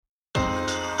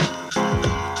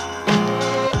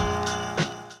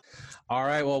All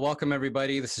right. Well, welcome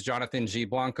everybody. This is Jonathan G.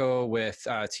 Blanco with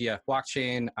TF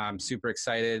Blockchain. I'm super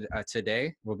excited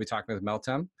today. We'll be talking with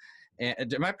Meltem.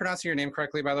 And am I pronouncing your name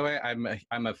correctly, by the way?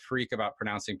 I'm a freak about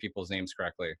pronouncing people's names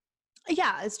correctly.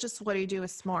 Yeah, it's just what do you do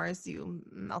with s'mores? You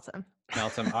melt them.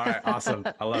 Meltem. All right. Awesome.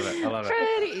 I love it. I love it.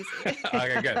 Pretty easy.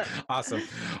 Okay, good. Awesome.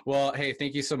 Well, hey,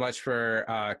 thank you so much for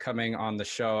coming on the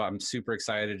show. I'm super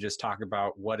excited to just talk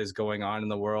about what is going on in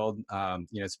the world.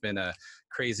 It's been a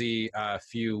crazy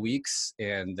few weeks,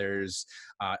 and there's,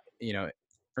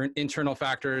 internal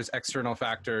factors, external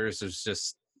factors. There's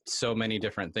just so many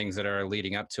different things that are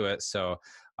leading up to it. So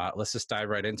let's just dive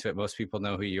right into it. Most people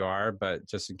know who you are, but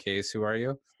just in case, who are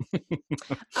you?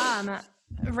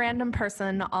 Random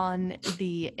person on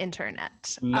the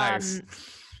internet. Nice.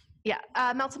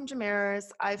 Meltem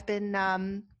Jamirs. I've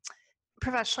been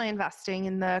professionally investing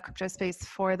in the crypto space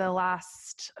for the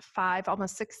last 5,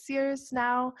 almost 6 years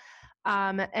now.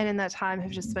 And in that time,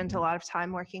 have just spent a lot of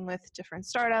time working with different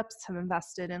startups, have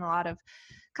invested in a lot of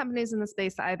companies in the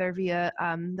space, either via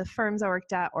the firms I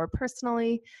worked at or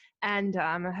personally, and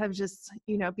have just,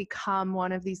 become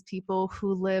one of these people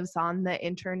who lives on the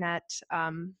internet,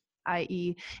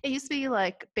 i.e. it used to be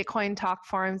like Bitcoin talk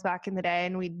forums back in the day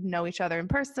and we'd know each other in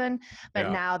person,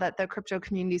 but now that the crypto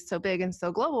community is so big and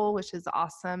so global, which is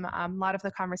awesome, a lot of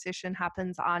the conversation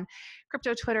happens on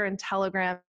crypto Twitter and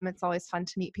Telegram. It's always fun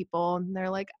to meet people and they're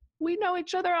like, we know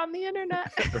each other on the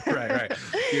internet. Right.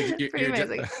 You're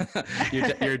amazing.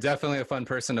 You're definitely a fun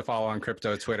person to follow on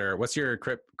crypto Twitter. What's your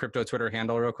crypto Twitter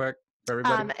handle real quick for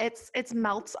everybody? It's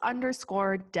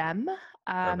melts_dem.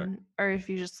 Or if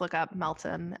you just look up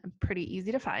Meltem, pretty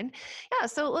easy to find. Yeah.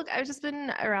 So look, I've just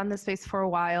been around this space for a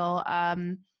while.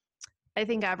 I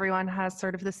think everyone has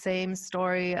sort of the same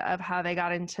story of how they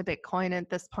got into Bitcoin. At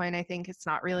this point, I think it's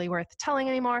not really worth telling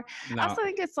anymore. No. I also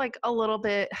think it's like a little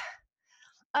bit,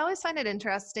 I always find it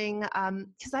interesting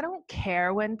because I don't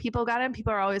care when people got in.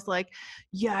 People are always like,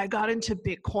 yeah, I got into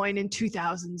Bitcoin in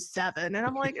 2007. And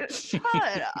I'm like, shut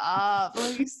up.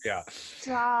 Like,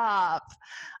 stop.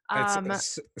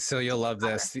 So you'll love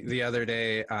this. The other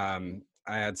day,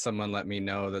 I had someone let me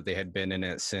know that they had been in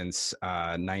it since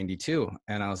 92.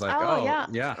 And I was like,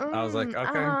 yeah. I was like, okay,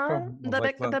 cool.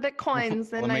 The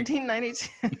Bitcoins in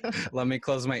 1992. Let me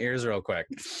close my ears real quick.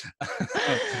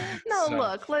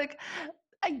 Look, like,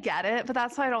 I get it, but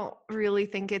that's why I don't really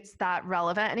think it's that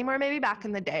relevant anymore. Maybe back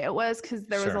in the day it was, because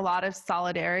there was a lot of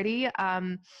solidarity,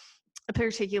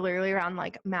 particularly around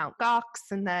like Mt. Gox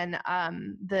and then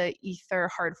the Ether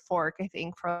hard fork, I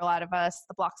think, for a lot of us,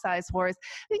 the block size wars.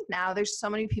 I think now there's so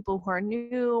many people who are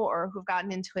new or who've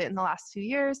gotten into it in the last few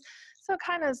years. So it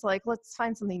kind of is like, let's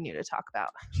find something new to talk about.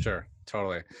 Sure,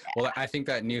 totally. Yeah. Well, I think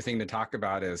that new thing to talk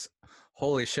about is,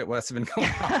 holy shit, what's been going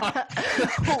on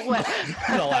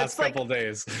the last couple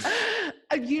days?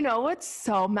 You know what's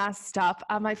so messed up?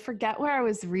 I forget where I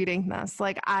was reading this.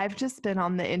 Like, I've just been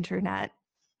on the internet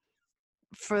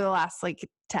for the last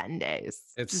 10 days.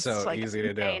 It's just so easy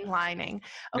to do. Mainlining.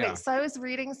 Okay, so I was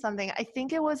reading something. I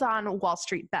think it was on Wall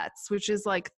Street Bets, which is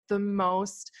like the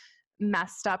most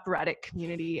messed up Reddit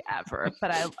community ever,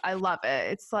 but I love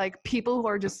it. It's like people who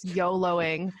are just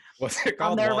YOLOing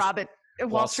on their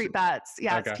Wall Street Bets.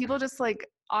 Yeah, okay. It's people just like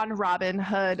on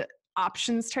Robinhood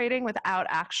options trading without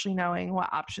actually knowing what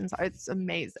options are. It's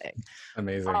amazing.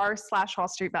 r/Wall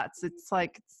Street Bets. It's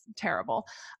terrible.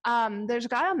 There's a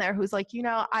guy on there who's like,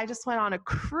 I just went on a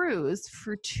cruise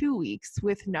for 2 weeks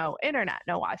with no internet,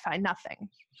 no Wi-Fi, nothing.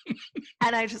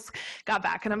 And I just got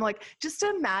back and I'm like, just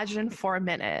imagine for a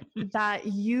minute that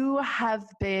you have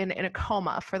been in a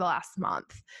coma for the last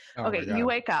month. Okay, you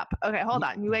wake up. Okay, hold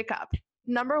on. You wake up.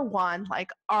 Number one,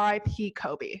 RIP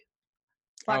Kobe.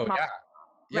 Right?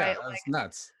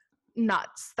 That's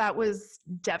nuts. That was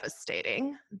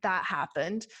devastating. That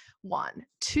happened. 1,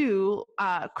 2,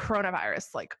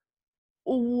 coronavirus.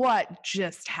 What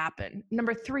just happened?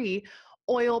 Number 3,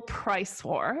 oil price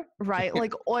war, right?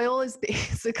 Oil is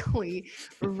basically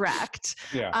wrecked.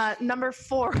 Number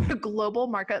 4, global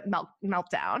market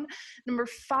meltdown. Number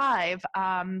 5,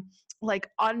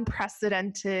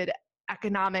 unprecedented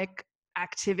economic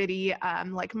activity,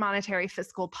 monetary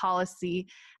fiscal policy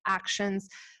actions.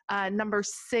 Number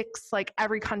 6,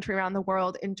 every country around the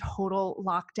world in total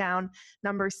lockdown.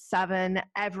 Number 7,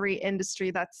 every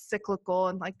industry that's cyclical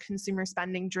and consumer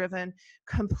spending driven,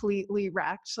 completely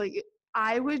wrecked.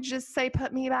 I would just say,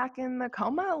 put me back in the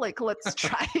coma. Like, let's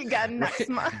try again next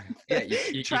month. Yeah,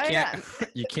 you Try can't again.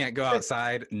 you can't go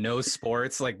outside. No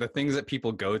sports, like the things that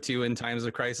people go to in times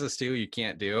of crisis too. You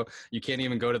can't do. You can't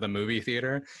even go to the movie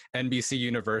theater. NBC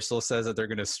Universal says that they're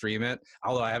going to stream it.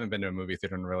 Although I haven't been to a movie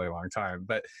theater in a really long time.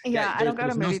 But Yeah, I don't go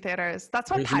to movie theaters. That's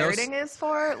what pirating is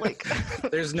for. Like,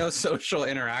 there's no social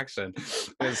interaction.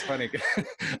 It's funny.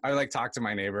 I like talk to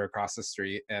my neighbor across the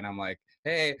street, and I'm like,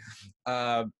 "Hey,"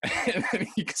 and then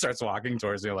he starts walking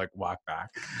towards me. Like, walk back.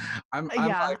 I'm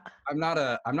not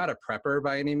a prepper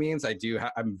by any means.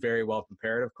 I'm very well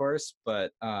prepared, of course,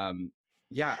 but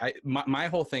my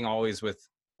whole thing always with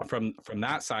from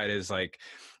that side is like,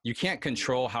 you can't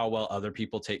control how well other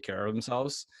people take care of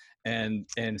themselves. And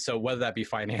so whether that be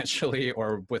financially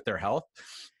or with their health.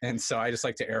 And so I just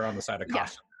like to err on the side of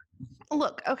caution.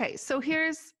 Look, okay, so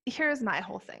here's my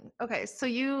whole thing. Okay, so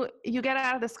you get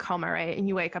out of this coma, right? And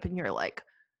you wake up and you're like,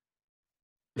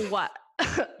 what?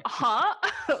 Huh?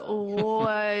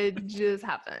 What just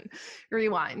happened?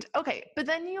 Rewind. Okay, but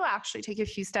then you actually take a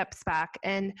few steps back.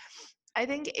 And I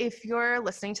think if you're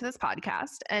listening to this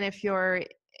podcast and if you're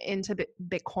into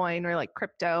Bitcoin or like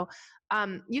crypto,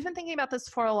 you've been thinking about this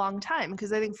for a long time,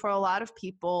 because I think for a lot of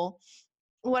people,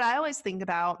 what I always think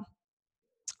about,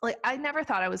 like, I never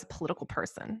thought I was a political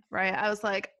person, right? I was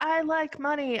like, I like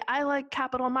money. I like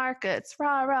capital markets,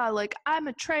 rah, rah. Like, I'm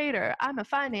a trader. I'm a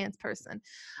finance person.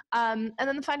 And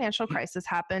then the financial crisis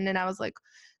happened, and I was like,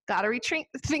 gotta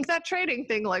rethink that trading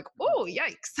thing. Like, oh,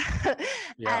 yikes.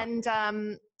 Yeah.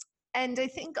 And I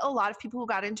think a lot of people who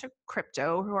got into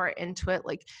crypto, who are into it,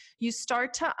 like, you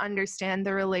start to understand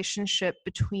the relationship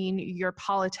between your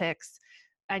politics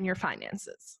and your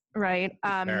finances, right?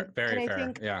 Very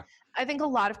fair. I think a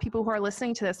lot of people who are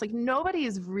listening to this, like, nobody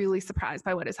is really surprised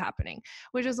by what is happening,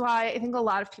 which is why I think a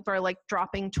lot of people are like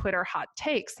dropping Twitter hot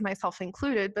takes, myself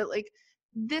included, but like,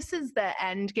 this is the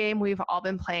end game we've all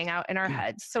been playing out in our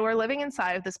heads. So we're living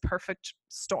inside of this perfect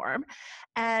storm.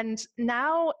 And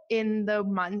now in the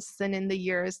months and in the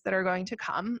years that are going to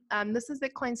come, this is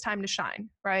Bitcoin's time to shine,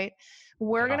 right?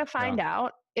 We're going to find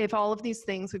out if all of these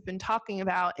things we've been talking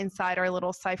about inside our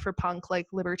little cypherpunk, like,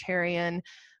 libertarian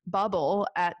bubble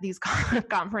at these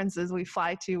conferences we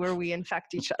fly to, where we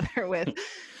infect each other with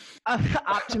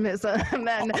optimism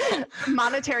and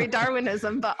monetary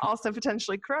Darwinism, but also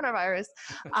potentially coronavirus.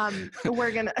 We're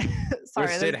gonna.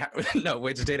 Sorry,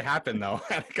 which did happen though.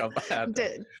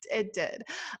 It did.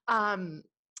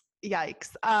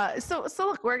 Yikes. So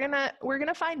look, we're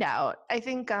gonna find out. I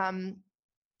think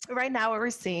right now what we're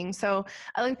seeing, so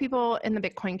I think people in the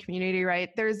Bitcoin community, right,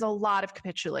 there's a lot of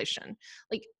capitulation.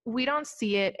 Like, we don't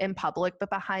see it in public, but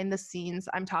behind the scenes,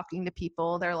 I'm talking to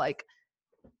people, they're like,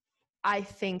 I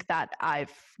think that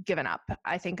I've given up.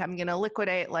 I think I'm going to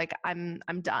liquidate. Like, I'm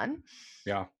done.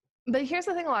 Yeah. But here's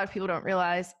the thing a lot of people don't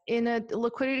realize. In a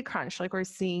liquidity crunch, like we're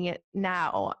seeing it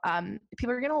now,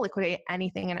 people are going to liquidate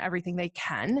anything and everything they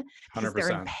can because 100%.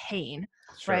 They're in pain,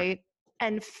 sure. Right?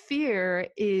 And fear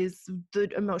is the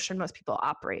emotion most people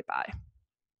operate by.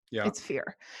 Yeah. It's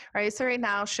fear, right? So right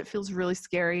now, shit feels really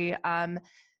scary.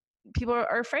 People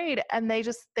are afraid, and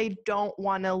they don't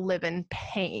want to live in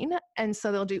pain. And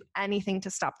so they'll do anything to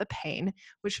stop the pain,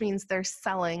 which means they're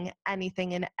selling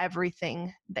anything and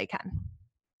everything they can.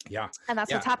 Yeah. And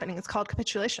that's what's happening. It's called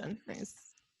capitulation.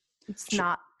 It's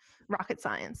not rocket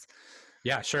science.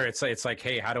 Yeah, sure. It's like,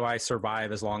 hey, how do I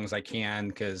survive as long as I can?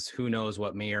 Because who knows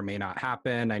what may or may not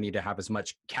happen. I need to have as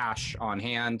much cash on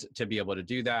hand to be able to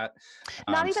do that.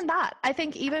 Not even that. I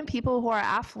think even people who are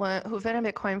affluent, who've been in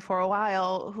Bitcoin for a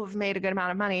while, who've made a good amount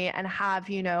of money and have,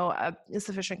 a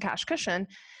sufficient cash cushion,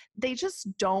 they just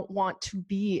don't want to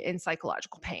be in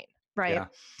psychological pain, right? Yeah,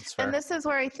 that's fair. And this is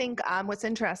where I think what's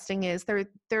interesting is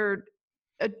they're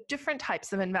different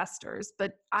types of investors,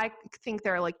 but I think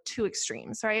there are like two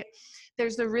extremes, right?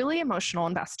 There's the really emotional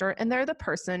investor, and they're the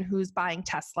person who's buying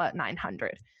Tesla at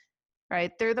 900,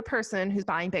 right? They're the person who's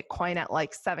buying Bitcoin at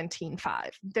like 17.5.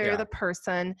 They're the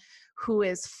person who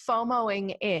is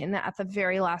FOMOing in at the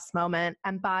very last moment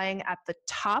and buying at the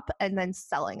top and then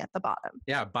selling at the bottom.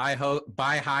 Yeah, buy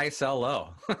high, sell low.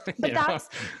 But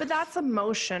that's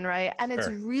emotion, right? And it's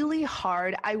really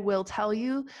hard. I will tell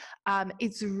you,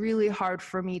 it's really hard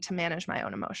for me to manage my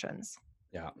own emotions.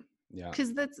 Yeah. Yeah.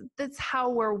 Because that's how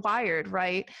we're wired,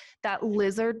 right? That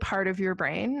lizard part of your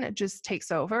brain just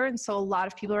takes over. And so a lot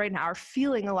of people right now are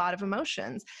feeling a lot of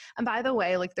emotions. And by the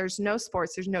way, like, there's no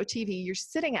sports, there's no TV, you're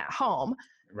sitting at home.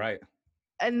 Right.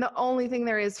 And the only thing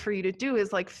there is for you to do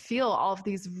is like feel all of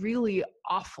these really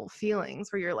awful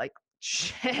feelings where you're like,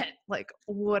 shit, like,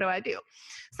 what do I do?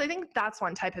 So I think that's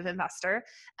one type of investor.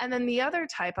 And then the other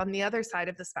type on the other side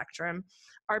of the spectrum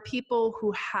are people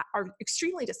who are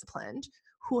extremely disciplined,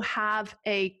 who have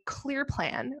a clear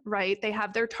plan, right? They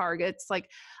have their targets.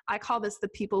 Like, I call this the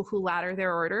people who ladder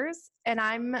their orders. And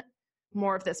I'm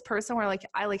more of this person where like,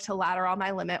 I like to ladder all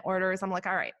my limit orders. I'm like,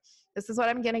 all right, this is what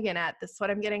I'm getting in at. This is what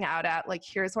I'm getting out at. Like,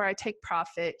 here's where I take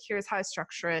profit. Here's how I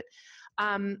structure it.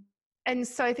 And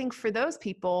so I think for those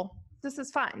people, this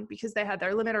is fine because they had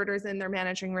their limit orders in, they're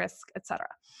managing risk, et cetera.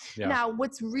 Yeah. Now,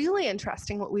 what's really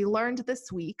interesting, what we learned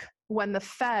this week when the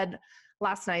Fed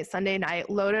last night, Sunday night,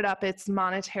 loaded up its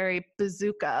monetary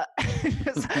bazooka,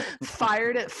 just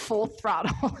fired it full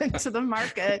throttle into the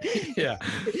market. Yeah.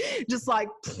 Just like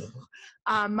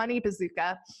money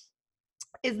bazooka,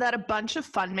 is that a bunch of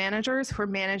fund managers who are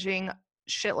managing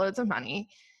shitloads of money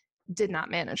did not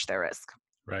manage their risk.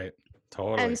 Right.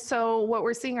 Totally. And so what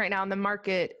we're seeing right now in the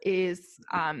market is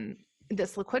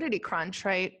this liquidity crunch,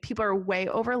 right? People are way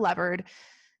over levered.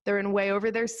 They're in way over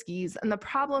their skis. And the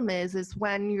problem is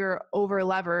when you're over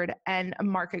levered and a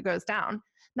market goes down,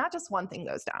 not just one thing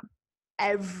goes down,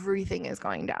 everything is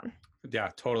going down. Yeah,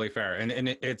 totally fair. And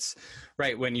it's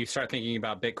right. When you start thinking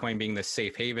about Bitcoin being the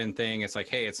safe haven thing, it's like,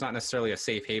 hey, it's not necessarily a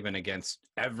safe haven against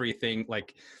everything.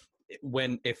 Like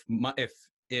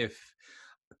if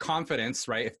confidence,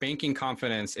 right? If banking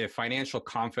confidence, if financial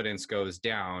confidence goes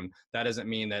down, that doesn't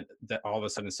mean that all of a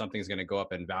sudden something's going to go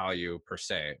up in value per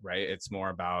se, right? It's more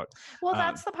about. Well,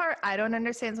 that's the part I don't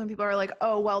understand. Some people are like,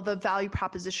 oh, well, the value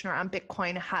proposition around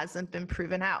Bitcoin hasn't been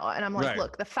proven out. And I'm like,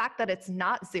 look, the fact that it's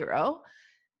not zero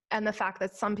and the fact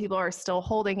that some people are still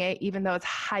holding it, even though it's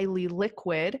highly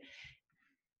liquid,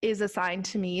 is a sign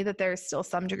to me that there's still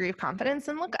some degree of confidence.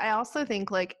 And look, I also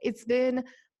think like it's been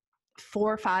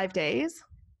 4 or 5 days.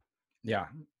 Yeah.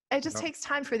 It just takes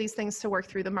time for these things to work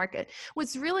through the market.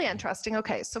 What's really interesting,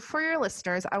 okay, so for your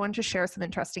listeners, I want to share some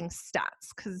interesting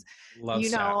stats because,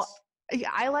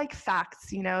 I like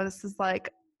facts, this is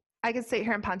like, I could sit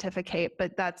here and pontificate,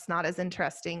 but that's not as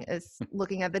interesting as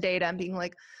looking at the data and being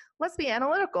like, let's be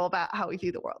analytical about how we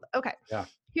view the world. Okay,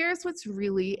 Here's what's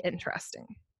really interesting.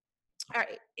 All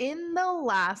right, in the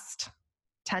last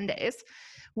 10 days,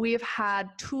 we've had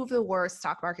 2 of the worst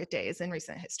stock market days in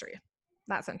recent history.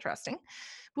 That's interesting.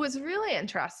 But what's really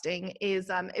interesting is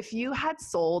if you had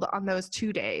sold on those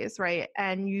 2 days, right,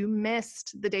 and you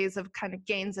missed the days of kind of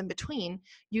gains in between,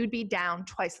 you'd be down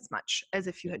twice as much as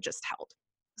if you had just held.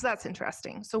 So that's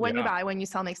interesting. So when you buy, when you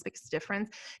sell makes a big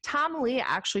difference. Tom Lee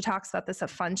actually talks about this at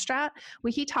Fundstrat.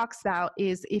 What he talks about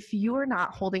is if you are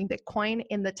not holding Bitcoin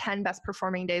in the 10 best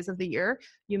performing days of the year,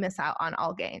 you miss out on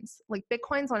all gains. Like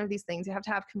Bitcoin's one of these things, you have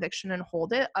to have conviction and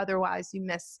hold it. Otherwise you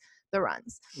miss the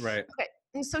runs. Right. Okay.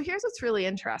 And so here's what's really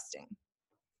interesting.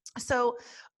 So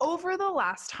over the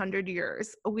last 100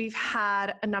 years, we've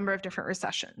had a number of different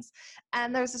recessions.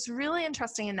 And there's this really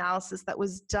interesting analysis that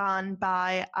was done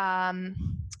by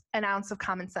An Ounce of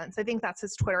Common Sense. I think that's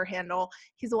his Twitter handle.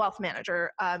 He's a wealth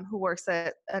manager who works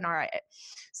at an RIA.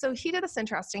 So he did this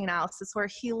interesting analysis where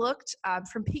he looked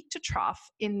from peak to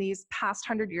trough in these past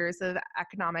 100 years of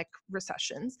economic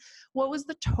recessions. What was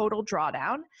the total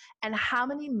drawdown and how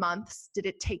many months did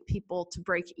it take people to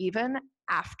break even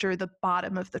after the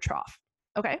bottom of the trough?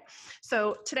 Okay,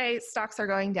 so today stocks are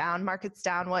going down. Market's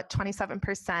down,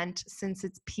 27% since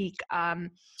its peak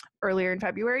earlier in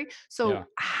February. So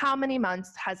how many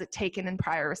months has it taken in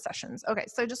prior recessions? Okay,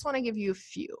 so I just want to give you a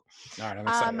few. All right, I'm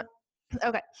excited.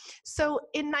 Okay, so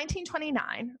in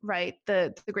 1929, right,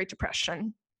 the Great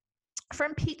Depression,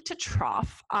 from peak to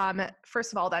trough,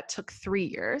 first of all, that took 3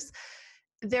 years.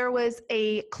 There was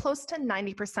a close to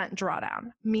 90% drawdown,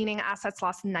 meaning assets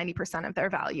lost 90% of their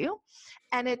value.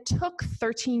 And it took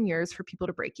 13 years for people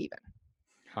to break even.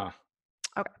 Huh.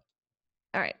 Okay.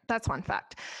 All right. That's one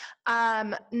fact.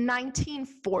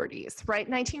 1940s, right?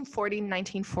 1940,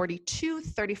 1942,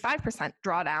 35%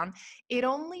 drawdown. It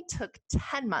only took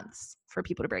 10 months for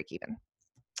people to break even.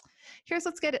 Here's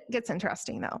what gets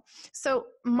interesting though. So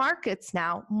markets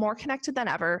now more connected than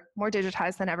ever, more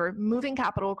digitized than ever, moving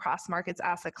capital across markets,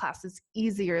 asset classes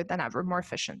easier than ever, more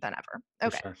efficient than ever.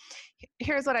 Okay, sure.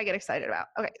 Here's what I get excited about.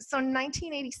 Okay, so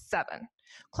 1987,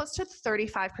 close to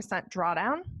 35%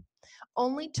 drawdown,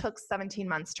 only took 17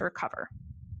 months to recover.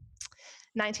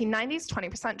 1990s,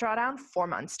 20% drawdown, 4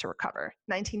 months to recover.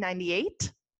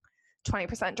 1998,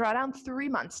 20% drawdown, 3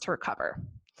 months to recover.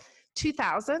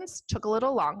 2000s took a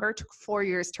little longer, took 4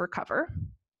 years to recover.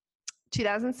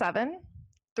 2007,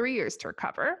 3 years to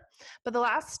recover. But the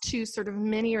last 2 sort of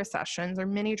mini recessions or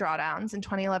mini drawdowns in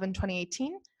 2011,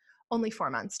 2018, only 4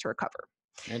 months to recover.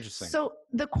 Interesting. So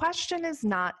the question is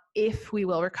not if we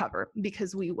will recover,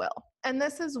 because we will. And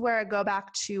this is where I go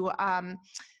back to,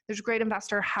 there's a great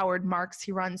investor, Howard Marks.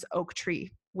 He runs Oaktree.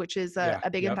 which is a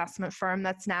big investment firm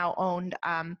that's now owned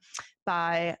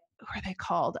by, who are they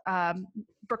called?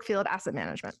 Brookfield Asset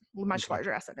Management, much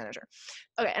larger asset manager.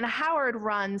 Okay, and Howard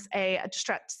runs a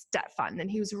distressed debt fund, and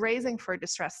he was raising for a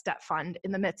distressed debt fund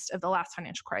in the midst of the last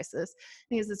financial crisis.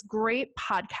 And he has this great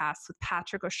podcast with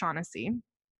Patrick O'Shaughnessy,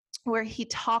 where he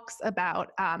talks about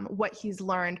what he's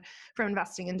learned from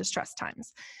investing in distressed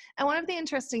times. And one of the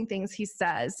interesting things he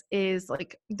says is,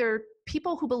 like, there are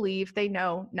people who believe they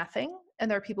know nothing, and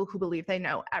there are people who believe they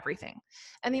know everything.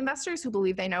 And the investors who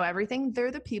believe they know everything, they're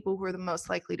the people who are the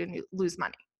most likely to lose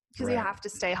money, because you have to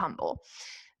stay humble.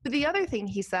 But the other thing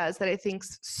he says that I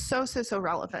think's so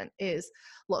relevant is,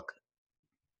 look,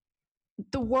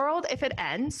 the world, if it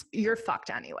ends, you're fucked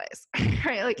anyways,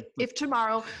 right? Like, if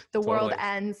tomorrow the world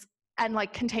ends and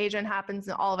like contagion happens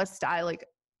and all of us die, like,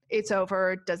 it's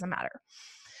over, it doesn't matter.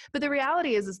 But the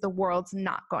reality is the world's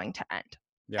not going to end.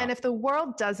 Yeah. And if the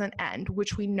world doesn't end,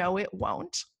 which we know it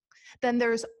won't, then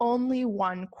there's only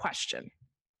one question.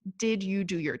 Did you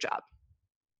do your job?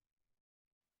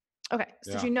 Okay,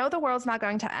 so if you know the world's not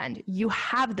going to end, you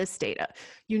have this data.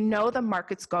 You know the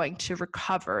market's going to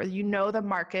recover. You know the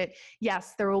market,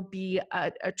 yes, there will be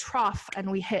a trough and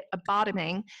we hit a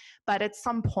bottoming, but at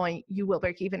some point you will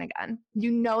break even again.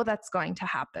 You know that's going to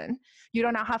happen. You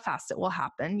don't know how fast it will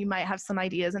happen. You might have some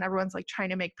ideas and everyone's like trying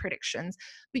to make predictions,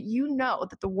 but you know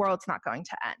that the world's not going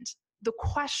to end. The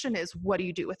question is, what do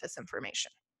you do with this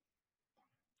information?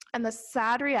 And the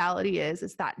sad reality is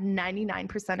that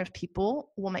 99% of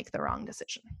people will make the wrong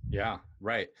decision. Yeah,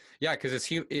 right. Yeah, because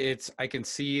it's I can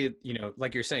see, you know,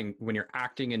 like you're saying, when you're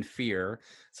acting in fear,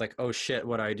 it's like, oh shit,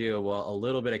 what do I do? Well, a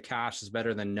little bit of cash is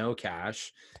better than no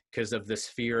cash, because of this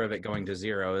fear of it going to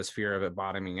zero, this fear of it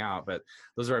bottoming out. But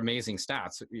those are amazing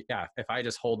stats. Yeah, if I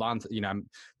just hold on to, you know, I'm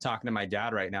talking to my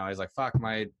dad right now. He's like, fuck,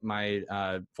 my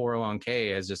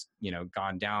 401k has just, you know,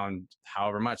 gone down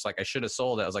however much. Like, I should have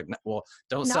sold it. I was like, well,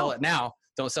 don't sell it now.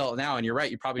 Don't sell it now. And you're right.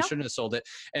 You probably shouldn't have sold it.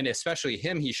 And especially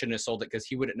him, he shouldn't have sold it because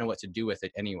he wouldn't know what to do with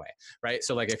it anyway. Right.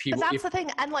 So like but that's the thing.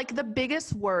 And like the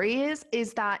biggest worry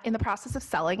is that in the process of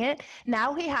selling it,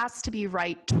 now he has to be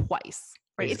right twice.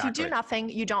 Right. Exactly. If you do nothing,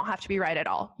 you don't have to be right at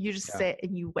all. You just sit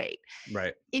and you wait.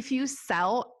 Right. If you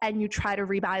sell and you try to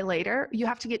rebuy later, you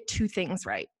have to get two things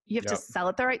right. You have to sell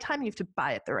at the right time. You have to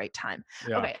buy at the right time.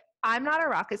 Yeah. Okay. I'm not a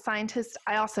rocket scientist.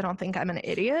 I also don't think I'm an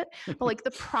idiot, but like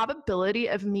the probability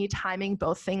of me timing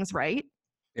both things right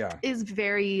is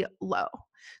very low.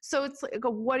 So it's like,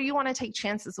 what do you want to take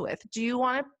chances with? Do you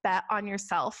want to bet on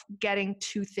yourself getting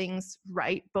two things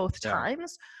right both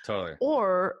times? Totally.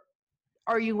 Or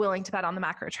are you willing to bet on the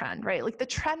macro trend, right? Like the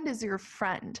trend is your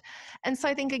friend. And so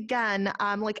I think, again,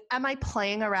 like, am I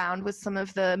playing around with some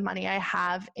of the money I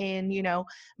have in, you know,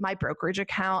 my brokerage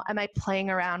account? Am I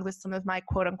playing around with some of my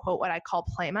quote unquote, what I call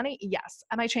play money? Yes.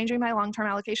 Am I changing my long-term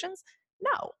allocations?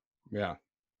 No. Yeah.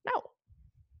 No.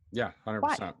 Yeah. 100%.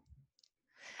 Why?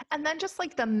 And then just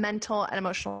like the mental and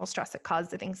emotional stress it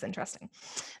caused, I think is interesting.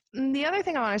 The other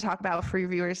thing I want to talk about for your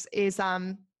viewers is,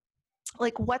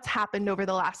 like what's happened over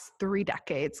the last 3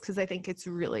 decades, because I think it's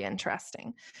really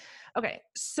interesting. Okay,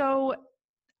 so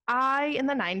I, in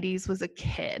the 90s, was a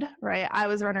kid, right? I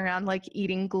was running around like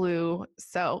eating glue,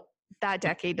 so that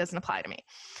decade doesn't apply to me.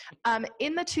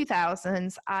 In the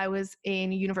 2000s, I was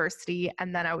in university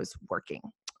and then I was working,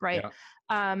 right?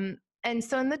 Yeah. And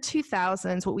so in the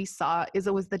 2000s, what we saw is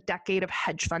it was the decade of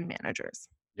hedge fund managers.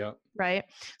 Yep. Right.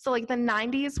 So like the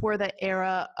 90s were the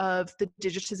era of the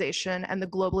digitization and the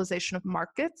globalization of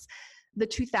markets. The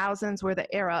 2000s were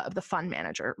the era of the fund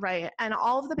manager, right? And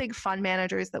all of the big fund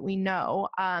managers that we know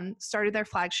started their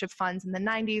flagship funds in the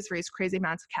 90s, raised crazy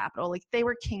amounts of capital. Like they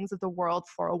were kings of the world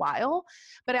for a while,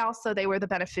 but also they were the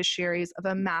beneficiaries of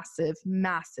a massive,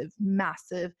 massive,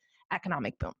 massive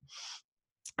economic boom.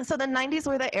 So the 90s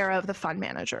were the era of the fund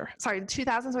manager. Sorry, the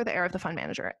 2000s were the era of the fund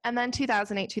manager. And then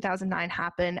 2008, 2009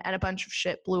 happened and a bunch of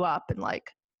shit blew up and like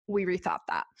we rethought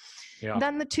that. Yeah.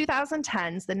 Then the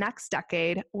 2010s, the next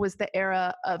decade, was the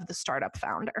era of the startup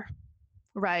founder,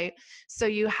 right? So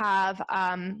you have,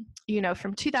 you know,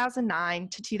 from 2009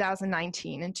 to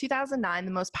 2019. In 2009,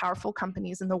 the most powerful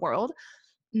companies in the world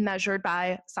measured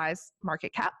by size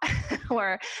market cap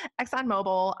were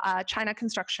ExxonMobil, China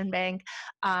Construction Bank,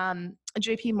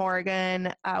 JP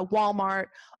Morgan, Walmart,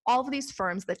 all of these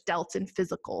firms that dealt in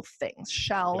physical things,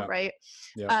 Shell, right?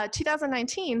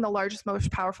 2019, the largest,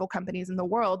 most powerful companies in the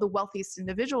world, the wealthiest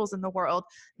individuals in the world,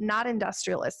 not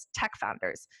industrialists, tech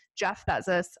founders, Jeff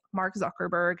Bezos, Mark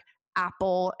Zuckerberg,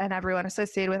 Apple, and everyone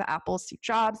associated with Apple, Steve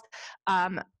Jobs,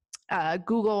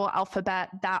 Google, Alphabet,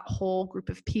 that whole group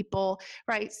of people,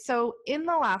 right? So in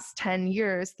the last 10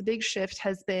 years, the big shift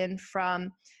has been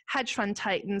from hedge fund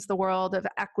titans, the world of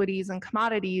equities and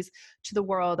commodities, to the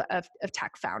world of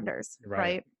tech founders,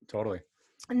 right? Totally.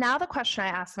 Now the question I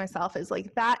ask myself is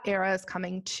like, that era is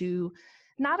coming to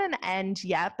not an end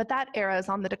yet, but that era is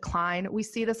on the decline. We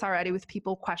see this already with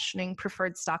people questioning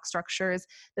preferred stock structures,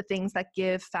 the things that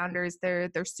give founders their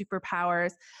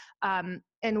superpowers. And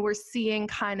we're seeing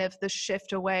kind of the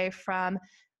shift away from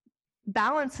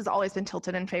balance has always been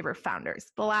tilted in favor of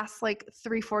founders. The last like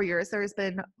 3-4 years, there's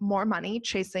been more money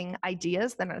chasing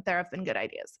ideas than there have been good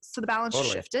ideas. So the balance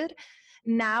shifted.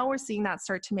 Now we're seeing that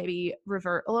start to maybe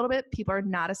revert a little bit. People are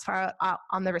not as far out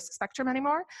on the risk spectrum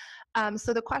anymore.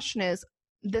 So the question is,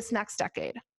 this next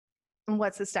decade, and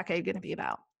what's this decade going to be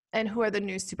about? And who are the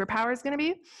new superpowers going to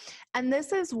be? And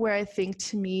this is where I think,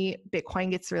 to me,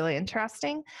 Bitcoin gets really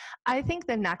interesting. I think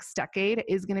the next decade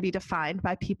is going to be defined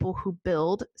by people who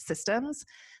build systems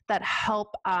that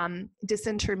help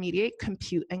disintermediate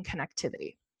compute and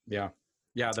connectivity. Yeah.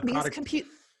 The because product. compute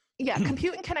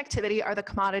and connectivity are the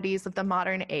commodities of the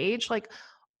modern age, like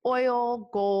oil,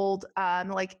 gold,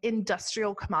 like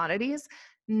industrial commodities.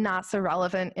 Not so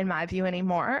relevant in my view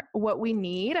anymore. What we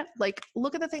need, like,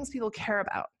 look at the things people care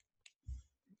about.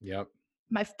 Yep.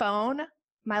 My phone,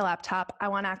 my laptop, I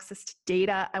want access to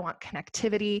data. I want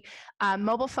connectivity.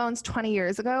 Mobile phones 20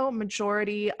 years ago,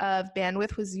 majority of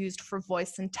bandwidth was used for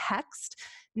voice and text.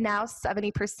 Now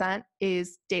 70%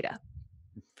 is data.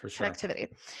 For sure. Connectivity.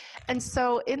 And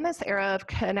so in this era of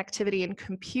connectivity and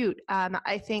compute,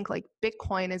 I think like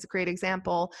Bitcoin is a great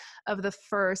example of the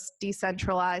first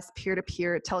decentralized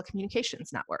peer-to-peer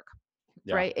telecommunications network,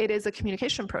 right? It is a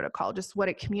communication protocol. Just what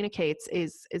it communicates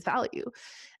is value.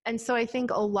 And so I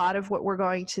think a lot of what we're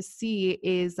going to see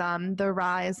is the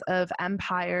rise of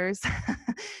empires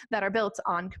that are built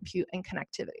on compute and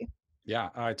connectivity. Yeah,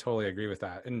 I totally agree with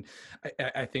that. And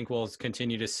I think we'll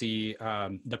continue to see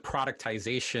the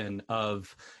productization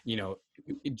of,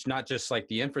 not just like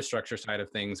the infrastructure side of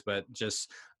things, but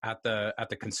just at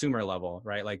the consumer level,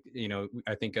 right? Like,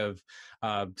 I think of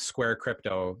Square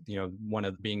Crypto,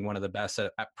 being one of the best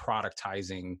at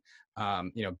productizing,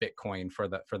 Bitcoin for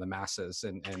the masses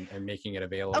and making it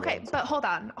available. Okay, but hold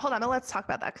on, but let's talk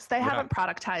about that, because they haven't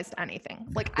productized anything.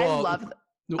 Like, I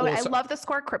love the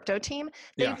Square Crypto team.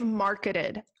 They've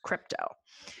marketed crypto,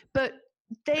 but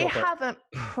they haven't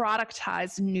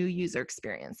productized new user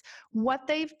experience. What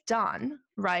they've done,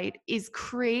 right, is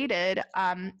created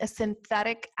a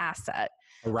synthetic asset.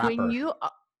 A wrapper.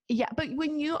 But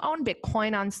when you own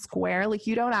Bitcoin on Square, like,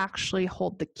 you don't actually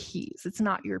hold the keys. It's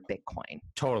not your Bitcoin.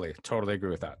 Totally agree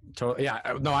with that.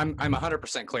 No, I'm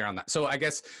 100% clear on that. So I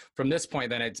guess from this point,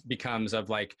 then it becomes of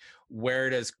like, where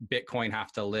does Bitcoin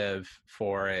have to live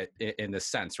for it in this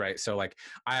sense, right? So like,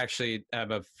 I actually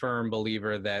am a firm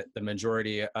believer that the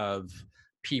majority of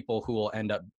people who will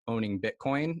end up owning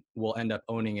Bitcoin will end up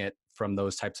owning it from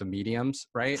those types of mediums,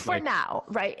 right? For now,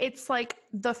 right? It's like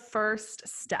the first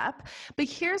step. But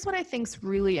here's what I think is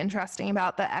really interesting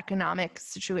about the economic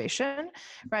situation,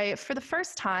 right? For the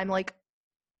first time, like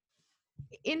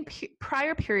in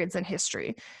prior periods in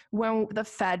history, when the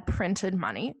Fed printed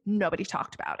money, nobody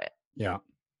talked about it. Yeah.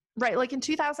 Right? Like in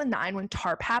 2009, when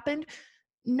TARP happened,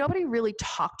 nobody really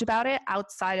talked about it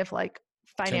outside of like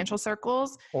financial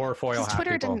circles. Or foil hat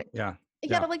Twitter people. didn't.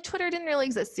 Yeah, but like Twitter didn't really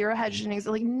exist. Zero Hedge didn't exist.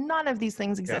 Like none of these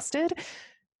things existed.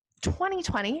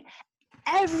 2020,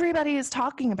 everybody is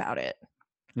talking about it.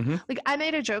 Mm-hmm. Like I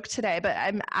made a joke today, but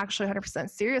I'm actually 100%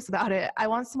 serious about it. I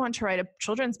want someone to write a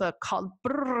children's book called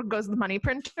Brrr Goes the Money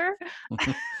Printer.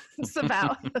 It's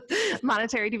about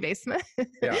monetary debasement.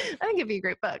 Yeah. I think it'd be a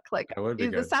great book. Like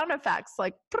the sound effects,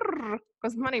 like Brrr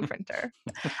Goes the Money Printer.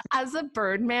 As a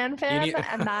Birdman fan,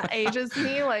 and that ages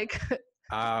me, like.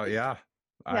 Oh, yeah.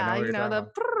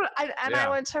 I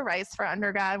went to Rice for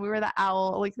undergrad. We were the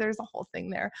owl. Like there's a whole thing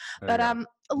there. But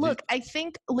look, I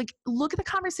think like look at the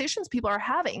conversations people are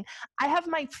having. I have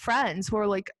my friends who are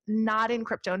like not in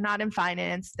crypto, not in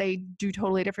finance. They do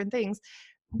totally different things.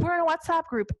 We're in a WhatsApp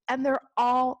group and they're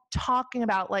all talking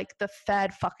about like the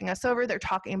Fed fucking us over. They're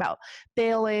talking about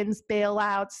bail-ins,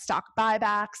 bailouts, stock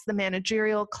buybacks, the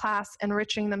managerial class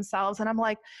enriching themselves. And I'm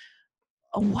like,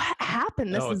 what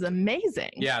happened? This is amazing.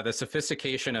 Yeah, the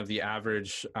sophistication of the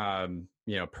average,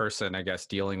 person, I guess,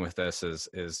 dealing with this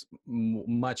is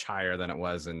much higher than it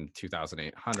was in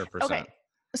 2008. 100%. Okay,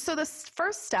 so the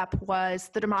first step was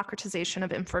the democratization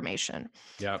of information,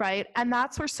 right? And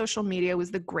that's where social media was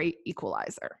the great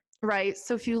equalizer, right?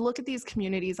 So if you look at these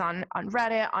communities on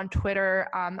Reddit, on Twitter,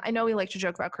 I know we like to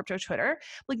joke about crypto Twitter,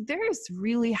 like there is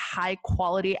really high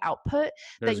quality output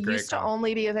There's that great used to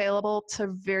only be available to a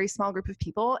very small group of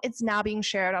people. It's now being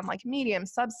shared on like Medium,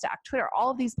 Substack, Twitter, all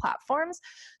of these platforms.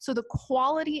 So the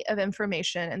quality of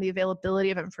information and the availability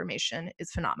of information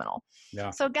is phenomenal. Yeah.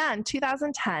 So again,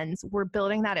 2010s, we're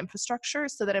building that infrastructure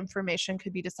so that information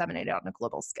could be disseminated on a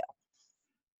global scale.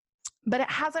 But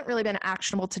it hasn't really been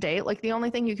actionable to date. Like the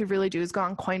only thing you could really do is go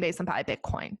on Coinbase and buy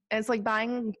Bitcoin. And it's like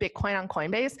buying Bitcoin on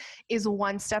Coinbase is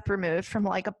one step removed from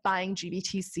like buying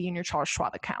GBTC in your Charles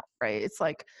Schwab account, right? It's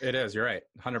like, it is, you're right,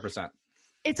 100%.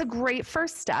 It's a great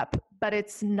first step, but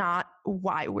it's not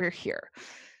why we're here.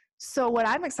 So what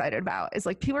I'm excited about is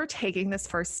like people are taking this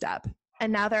first step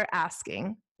and now they're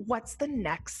asking, what's the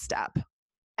next step?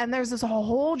 And there's this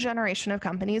whole generation of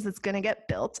companies that's going to get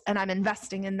built, and I'm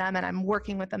investing in them and I'm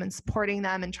working with them and supporting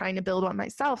them and trying to build one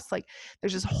myself. It's like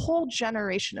there's this whole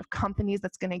generation of companies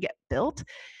that's going to get built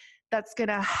that's going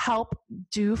to help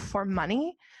do for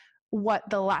money what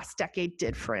the last decade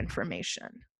did for information.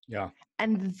 Yeah.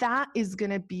 And that is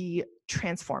going to be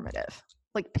transformative.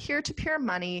 Like peer-to-peer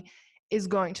money is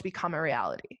going to become a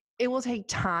reality. It will take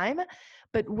time,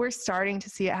 but we're starting to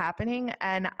see it happening,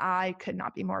 and I could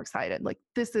not be more excited. Like,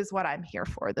 this is what I'm here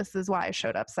for. This is why I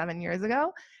showed up 7 years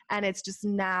ago, and it's just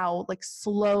now like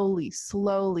slowly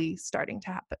starting to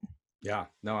happen. Yeah,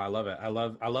 no, I love it. I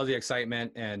love the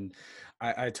excitement, and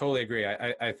I totally agree.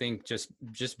 I think just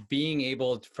being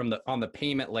able on the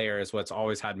payment layer is what's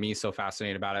always had me so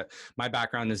fascinated about it. My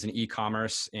background is in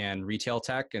e-commerce and retail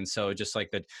tech, and so just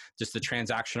the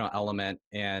transactional element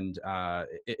and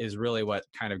is really what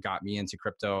kind of got me into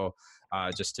crypto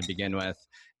just to begin with.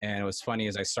 And it was funny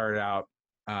as I started out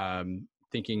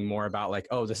thinking more about like,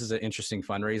 oh, this is an interesting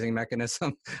fundraising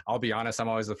mechanism. I'll be honest, I'm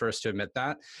always the first to admit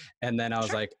that. And then I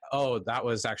was like, oh, that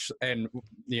was actually, and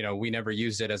we never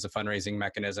used it as a fundraising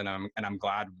mechanism. And I'm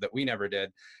glad that we never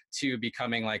did, to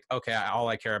becoming like, okay, all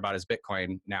I care about is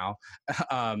Bitcoin now.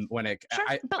 When it,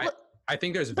 sure. I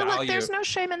think there's value. Look, there's no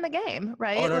shame in the game,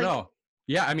 right? Oh, no.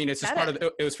 Yeah, I mean, it's just part of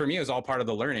it was for me, it was all part of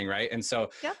the learning, right? And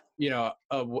so,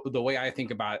 the way I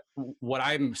think about what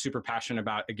I'm super passionate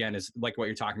about, again, is like what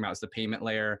you're talking about is the payment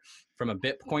layer from a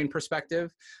Bitcoin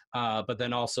perspective, but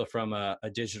then also from a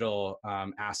digital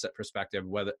asset perspective,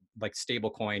 whether like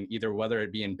stablecoin, whether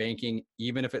it be in banking,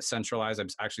 even if it's centralized, I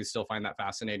actually still find that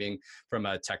fascinating from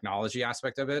a technology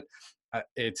aspect of it.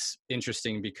 It's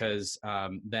interesting because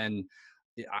then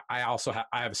I also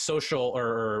have social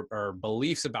or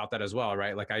beliefs about that as well,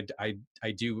 right? Like I'd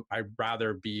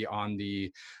rather be on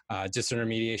the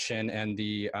disintermediation and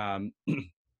the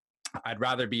I'd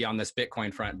rather be on this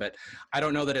Bitcoin front, but I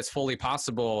don't know that it's fully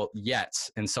possible yet.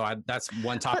 And so that's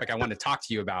one topic I want to talk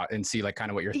to you about and see like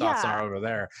kind of what your thoughts are over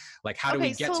there. Like, how do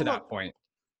we get to that point?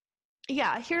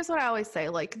 Yeah, here's what I always say.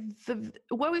 Like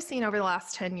what we've seen over the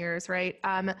last 10 years, right?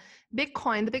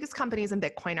 Bitcoin, the biggest companies in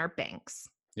Bitcoin are banks.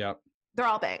 Yep. They're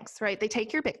all banks, right? They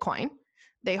take your Bitcoin,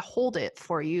 they hold it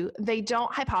for you. They don't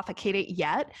hypothecate it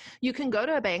yet. You can go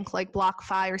to a bank like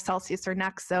BlockFi or Celsius or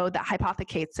Nexo that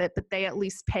hypothecates it, but they at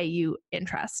least pay you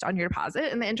interest on your deposit,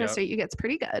 and the interest rate you get is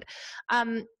pretty good.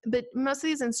 But most of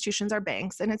these institutions are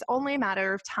banks, and it's only a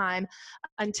matter of time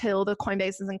until the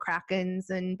Coinbases and Krakens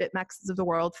and BitMEXs of the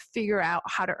world figure out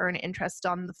how to earn interest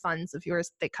on the funds of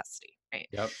yours they custody. Right.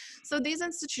 Yep. So these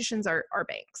institutions are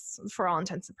banks for all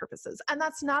intents and purposes. And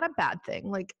that's not a bad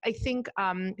thing. Like I think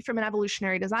from an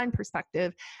evolutionary design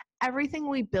perspective, everything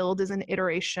we build is an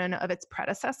iteration of its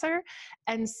predecessor.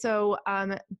 And so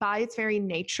by its very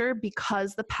nature,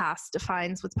 because the past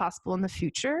defines what's possible in the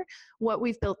future, what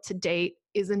we've built to date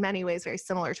is in many ways very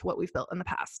similar to what we've built in the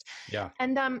past. Yeah.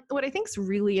 And what I think is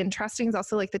really interesting is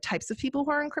also like the types of people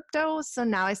who are in crypto. So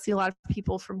now I see a lot of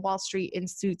people from Wall Street in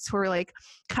suits who are like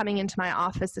coming into my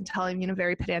office and telling me in a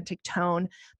very pedantic tone,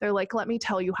 they're like, let me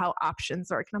tell you how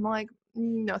options work. And I'm like,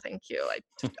 no, thank you.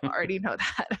 I already know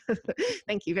that.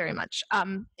 Thank you very much.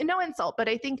 No insult, but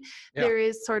I think there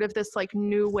is sort of this like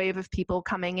new wave of people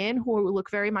coming in who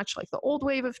look very much like the old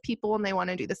wave of people, and they want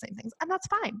to do the same things. And that's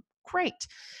fine. Great.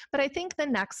 But I think the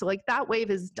next, like that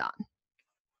wave is done.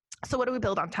 So what do we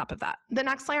build on top of that? The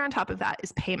next layer on top of that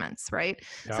is payments, right?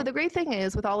 Yep. So the great thing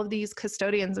is with all of these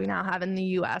custodians we now have in the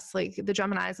US, like the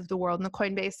Geminis of the world and the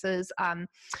Coinbases,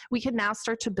 we can now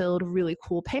start to build really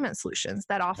cool payment solutions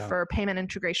that offer payment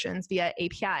integrations via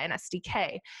API and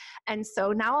SDK. And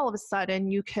so now all of a sudden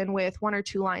you can, with 1 or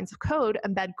 2 lines of code,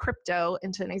 embed crypto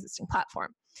into an existing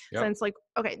platform. Yep. So it's like,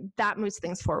 okay, that moves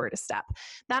things forward a step.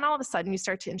 Then all of a sudden you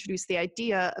start to introduce the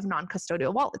idea of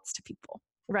non-custodial wallets to people.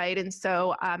 right? And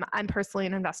so I'm personally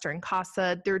an investor in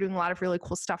Casa. They're doing a lot of really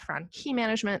cool stuff around key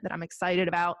management that I'm excited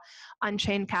about.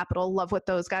 Unchained Capital, love what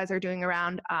those guys are doing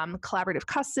around collaborative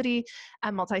custody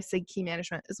and multi-sig key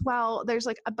management as well. There's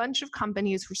like a bunch of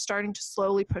companies who are starting to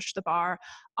slowly push the bar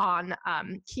on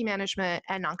key management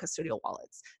and non-custodial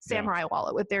wallets. Samurai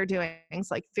Wallet, what they're doing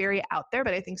is like very out there,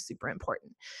 but I think super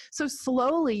important. So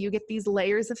slowly you get these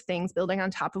layers of things building on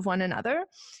top of one another.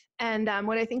 And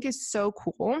what I think is so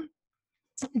cool,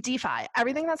 DeFi,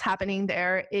 everything that's happening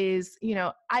there is, you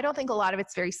know, I don't think a lot of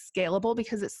it's very scalable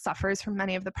because it suffers from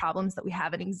many of the problems that we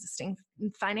have in existing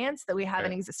finance, that we have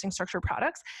in existing structured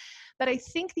products. But I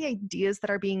think the ideas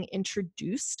that are being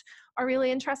introduced are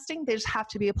really interesting. They just have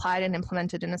to be applied and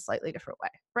implemented in a slightly different way,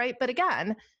 right? But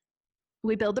again,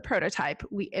 we build the prototype,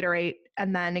 we iterate,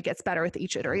 and then it gets better with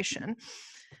each iteration.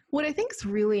 What I think is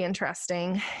really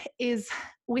interesting is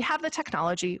we have the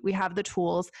technology, we have the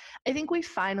tools. I think we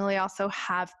finally also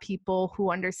have people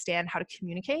who understand how to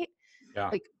communicate. Yeah.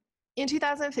 Like in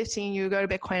 2015, you would go to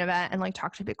Bitcoin event and like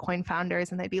talk to Bitcoin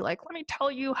founders and they'd be like, let me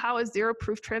tell you how a zero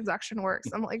proof transaction works.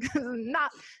 I'm like,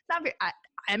 not very,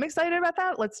 I'm excited about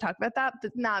that. Let's talk about that,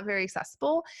 but not very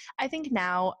accessible. I think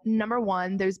now, number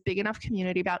one, there's big enough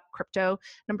community about crypto.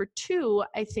 Number two,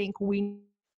 I think we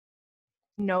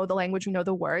know the language, we know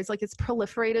the words, like it's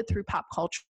proliferated through pop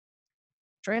culture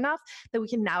enough that we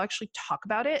can now actually talk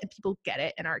about it and people get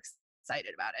it and are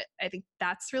excited about it. I think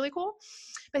that's really cool.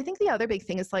 But I think the other big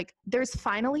thing is like, there's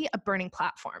finally a burning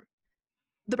platform.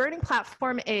 The burning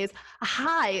platform is,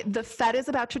 hi, the Fed is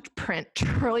about to print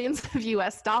trillions of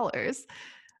US dollars.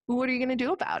 What are you going to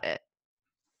do about it?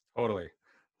 Totally.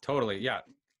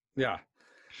 Yeah.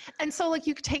 And so like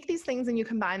you take these things and you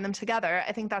combine them together.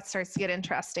 I think that starts to get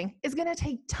interesting. It's going to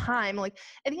take time. Like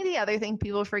I think the other thing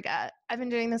people forget, I've been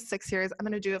doing this 6 years. I'm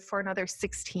going to do it for another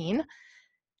 16.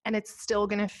 And it's still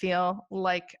going to feel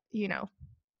like, you know,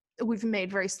 we've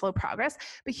made very slow progress,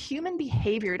 but human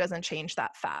behavior doesn't change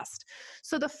that fast.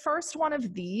 So the first one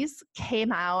of these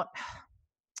came out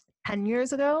 10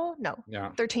 years ago. No,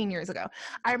 13 years ago.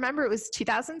 I remember it was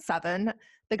 2007.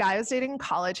 The guy I was dating in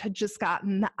college had just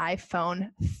gotten the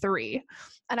iPhone 3.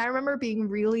 And I remember being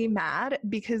really mad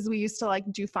because we used to like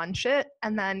do fun shit.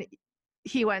 And then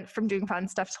he went from doing fun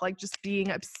stuff to like just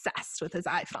being obsessed with his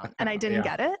iPhone. And I didn't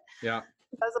get it. Yeah.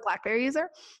 I was a BlackBerry user.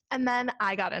 And then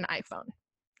I got an iPhone.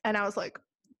 And I was like,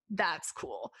 that's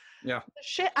cool. Yeah. The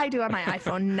shit I do on my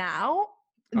iPhone now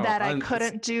that I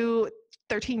couldn't do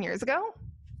 13 years ago.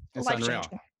 It's unreal.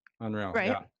 Right.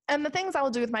 Yeah. And the things I'll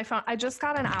do with my phone, I just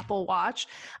got an Apple Watch.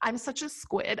 I'm such a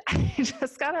squid. I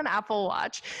just got an Apple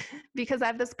Watch because I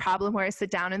have this problem where I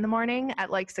sit down in the morning at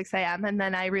like 6 a.m. and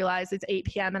then I realize it's 8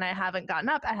 p.m. and I haven't gotten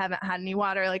up. I haven't had any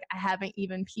water. Like I haven't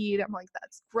even peed. I'm like,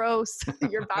 that's gross.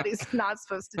 Your body's not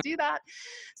supposed to do that.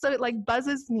 So it like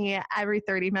buzzes me every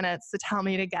 30 minutes to tell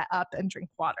me to get up and drink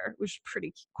water, which is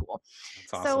pretty cool.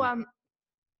 That's awesome.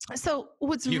 So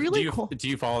what's cool. Do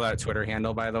you follow that Twitter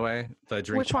handle, by the way? The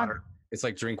drink Which water. One? It's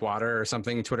like drink water or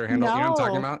something Twitter handle. No. You know what I'm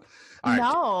talking about? All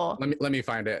no. Right, let me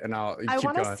find it and I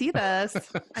want to see this.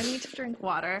 I need to drink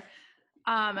water.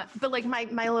 But like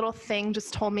my little thing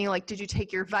just told me like, did you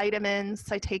take your vitamins?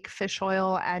 I take fish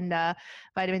oil and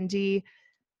vitamin D.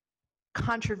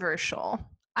 Controversial.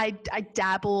 I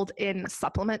dabbled in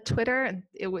supplement Twitter and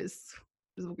it was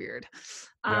weird.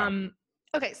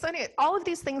 Okay, so anyway, all of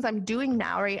these things I'm doing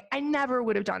now, right? I never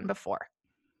would have done before.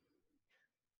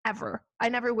 Ever. I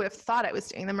never would have thought I was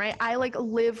doing them, right? I like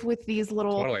live with these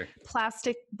little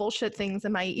plastic bullshit things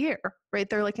in my ear, right?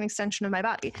 They're like an extension of my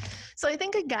body. So I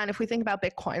think, again, if we think about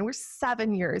Bitcoin, we're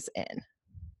 7 years in.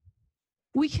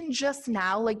 We can just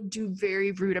now like do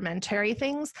very rudimentary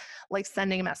things like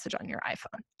sending a message on your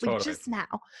iPhone, like just now.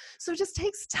 So it just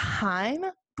takes time.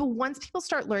 But once people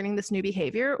start learning this new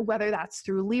behavior, whether that's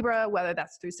through Libra, whether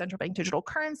that's through central bank digital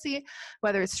currency,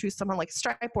 whether it's through someone like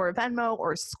Stripe or Venmo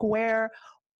or Square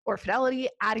or Fidelity,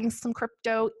 adding some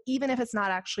crypto, even if it's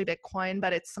not actually Bitcoin,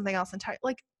 but it's something else entirely,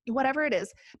 like whatever it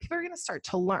is, people are going to start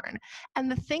to learn. And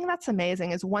the thing that's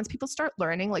amazing is once people start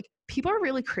learning, like people are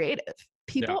really creative.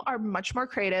 People are much more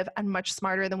creative and much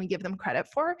smarter than we give them credit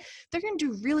for. They're going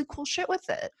to do really cool shit with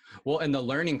it. Well, and the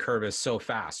learning curve is so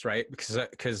fast, right?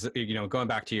 Because you know, going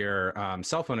back to your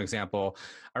cell phone example,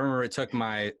 I remember it took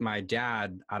my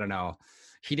dad, I don't know,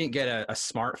 he didn't get a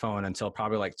smartphone until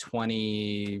probably like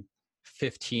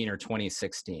 2015 or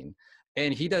 2016.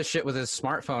 And he does shit with his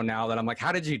smartphone now that I'm like,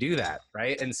 how did you do that?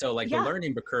 Right. And so like the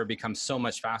learning curve becomes so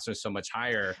much faster, so much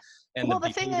higher. And the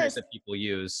behaviors that people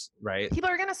use, right? People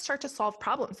are going to start to solve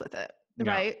problems with it,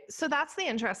 right? So that's the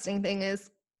interesting thing is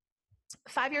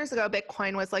 5 years ago,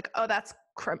 Bitcoin was like, oh, that's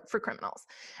for criminals.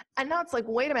 And now it's like,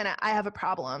 wait a minute, I have a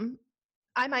problem.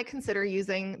 I might consider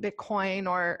using Bitcoin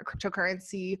or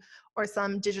cryptocurrency or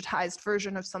some digitized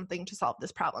version of something to solve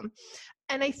this problem.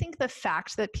 And I think the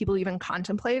fact that people even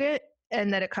contemplate it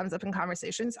and that it comes up in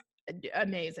conversations,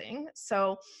 amazing.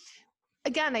 So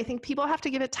again, I think people have to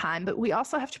give it time, but we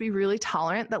also have to be really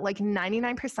tolerant that like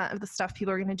 99% of the stuff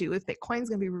people are going to do with Bitcoin is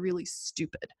going to be really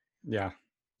stupid. Yeah.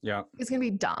 Yeah. It's going to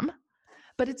be dumb.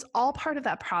 But it's all part of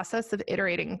that process of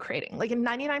iterating and creating. Like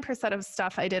 99% of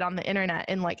stuff I did on the internet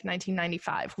in like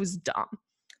 1995 was dumb.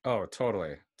 Oh,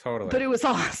 totally. But it was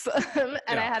awesome,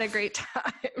 and I had a great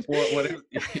time.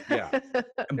 Yeah.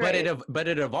 But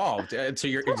it evolved. So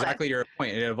exactly your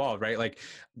point. It evolved, right? Like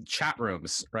chat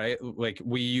rooms, right? Like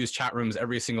we use chat rooms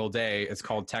every single day. It's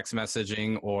called text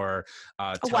messaging or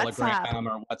Telegram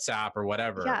or WhatsApp or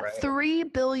whatever. Yeah, right? 3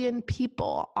 billion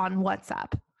people on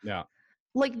WhatsApp. Yeah.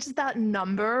 Like just that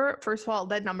number, first of all,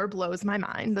 that number blows my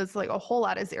mind. There's like a whole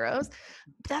lot of zeros.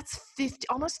 That's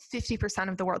almost 50%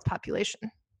 of the world's population.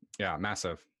 Yeah,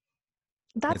 massive.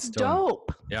 That's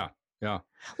dope. Yeah, yeah.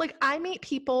 Like I meet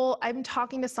people, I'm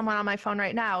talking to someone on my phone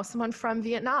right now, someone from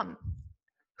Vietnam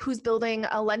who's building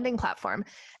a lending platform,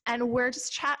 and we're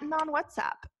just chatting on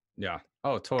WhatsApp. Yeah.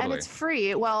 Oh, totally. And it's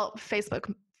free. Well,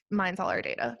 Facebook mines all our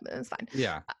data. It's fine.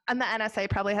 Yeah. And the NSA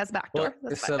probably has a backdoor.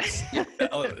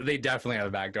 They definitely have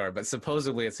a backdoor, but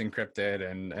supposedly it's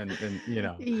encrypted and you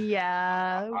know.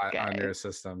 Yeah. Okay. On your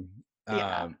system.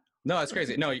 Yeah. No, it's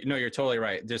crazy. No, you're totally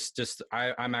right.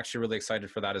 I'm actually really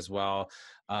excited for that as well.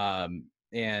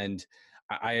 And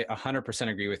I 100%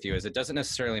 agree with you. Is it doesn't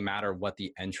necessarily matter what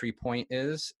the entry point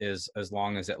is as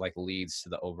long as it like leads to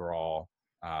the overall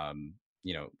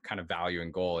kind of value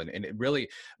and goal. And it really,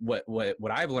 what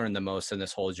I've learned the most in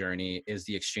this whole journey is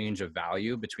the exchange of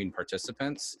value between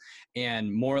participants,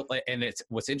 and more. And it's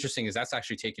what's interesting is that's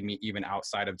actually taken me even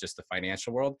outside of just the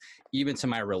financial world, even to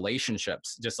my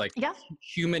relationships, just like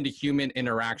human to human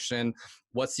interaction.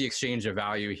 What's the exchange of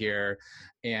value here?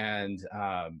 And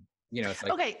it's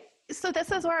like, okay, so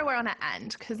this is where I want to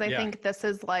end, because I think this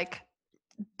is like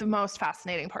the most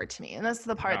fascinating part to me, and this is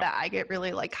the part that I get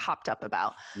really like hopped up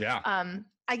about.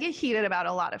 I get heated about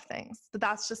a lot of things, but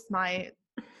that's just my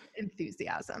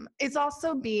enthusiasm. It's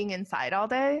also being inside all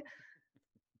day,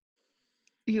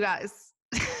 you guys.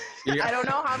 I don't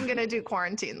know how I'm gonna do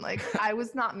quarantine. Like I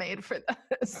was not made for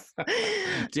this.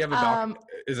 Do you have a balcony?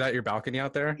 Is that your balcony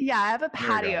out there? Yeah, I have a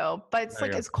patio, but it's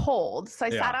like it's cold, so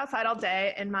I sat outside all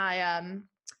day in my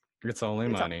it's only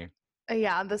money.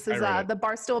 Yeah, this is the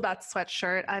Barstool Bets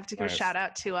sweatshirt. I have to give a shout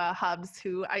out to Hubs,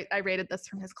 who I rated this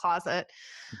from his closet.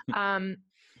 I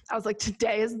was like,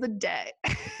 today is the day.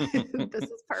 This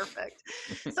is perfect.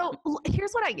 So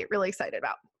here's what I get really excited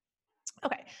about.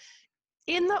 Okay.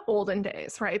 In the olden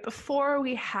days, right, before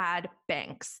we had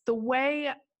banks, the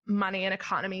way money and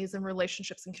economies and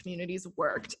relationships and communities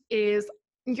worked is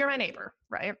you're my neighbor,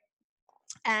 right?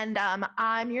 And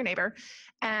I'm your neighbor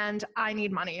and I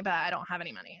need money, but I don't have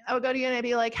any money. I would go to you and I'd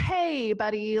be like, hey,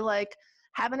 buddy, like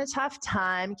having a tough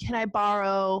time. Can I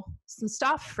borrow some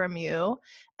stuff from you?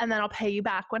 And then I'll pay you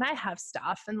back when I have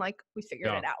stuff. And like, we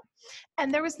figured it out.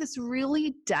 And there was this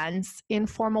really dense,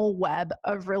 informal web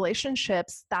of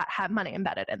relationships that had money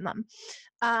embedded in them.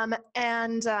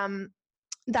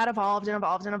 That evolved and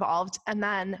evolved and evolved. And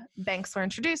then banks were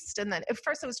introduced. And then at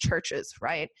first it was churches,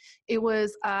 right? It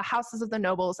was houses of the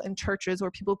nobles and churches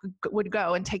where people would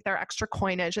go and take their extra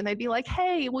coinage. And they'd be like,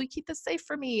 hey, will you keep this safe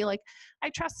for me? Like, I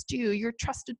trust you. You're a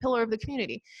trusted pillar of the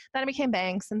community. Then it became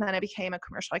banks, and then it became a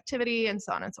commercial activity, and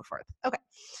so on and so forth. Okay.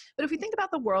 But if we think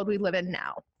about the world we live in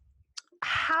now,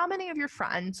 how many of your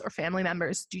friends or family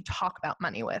members do you talk about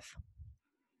money with?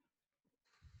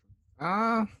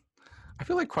 I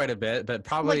feel like quite a bit, but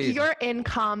probably like your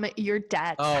income, your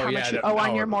debt, how much you owe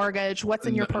on your mortgage, what's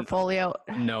in your portfolio.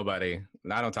 Nobody.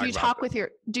 I don't talk. Do you talk with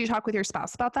your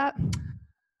spouse about that?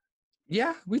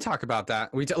 Yeah, we talk about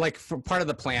that. We like for part of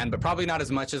the plan, but probably not as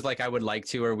much as like I would like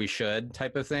to or we should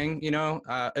type of thing.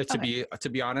 To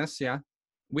be honest, yeah.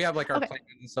 We have like our plans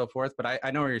and so forth, but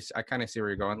I know I kind of see where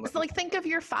you're going. So like think of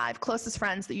your 5 closest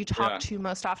friends that you talk to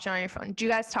most often on your phone. Do you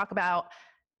guys talk about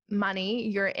money,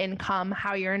 your income,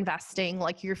 how you're investing,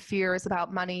 like your fears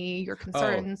about money, your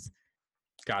concerns?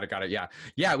 Got it.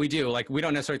 Yeah, we do. Like, we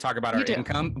don't necessarily talk about our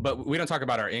income, but we don't talk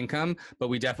about our income, but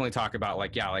we definitely talk about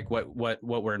like what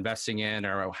we're investing in,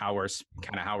 or how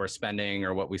we're spending,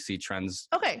 or what we see trends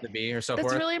to be, or so forth.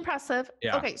 That's really impressive.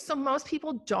 Yeah. Okay. So most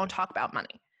people don't talk about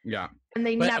money. Yeah. And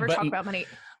they never talk about money.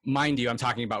 Mind you, I'm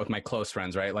talking about with my close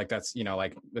friends, right? Like that's,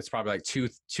 like it's probably like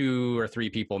two or three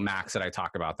people max that I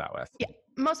talk about that with. Yeah.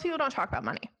 Most people don't talk about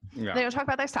money. Yeah. They don't talk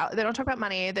about their salary. They don't talk about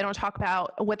money. They don't talk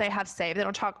about what they have saved.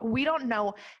 We don't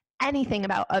know anything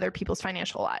about other people's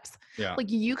financial lives. Yeah. Like,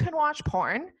 you can watch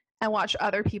porn and watch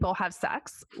other people have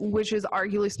sex, which is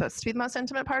arguably supposed to be the most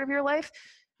intimate part of your life.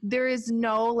 There is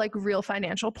no like real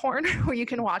financial porn where you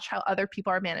can watch how other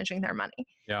people are managing their money.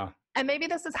 Yeah. And maybe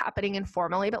this is happening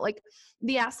informally, but like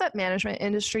the asset management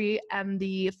industry and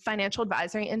the financial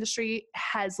advisory industry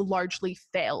has largely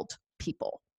failed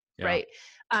people, right?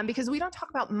 Because we don't talk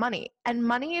about money, and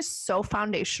money is so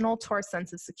foundational to our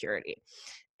sense of security.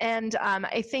 And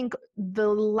I think the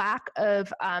lack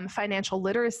of financial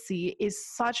literacy is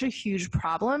such a huge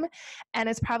problem, and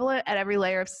it's prevalent at every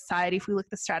layer of society. If we look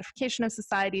at the stratification of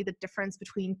society, the difference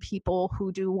between people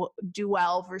who do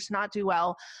well versus not do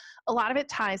well, a lot of it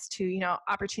ties to, you know,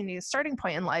 opportunity as a starting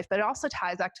point in life, but it also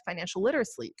ties back to financial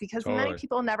literacy, because many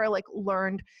people never like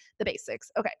learned the basics.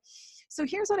 Okay, so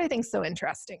here's what I think is so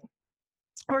interesting.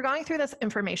 We're going through this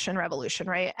information revolution,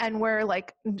 right? And we're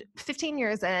like 15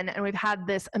 years in, and we've had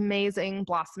this amazing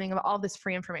blossoming of all this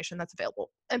free information that's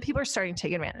available, and people are starting to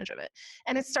take advantage of it.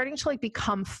 And it's starting to like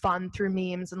become fun through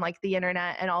memes and like the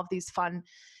internet and all of these fun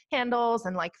handles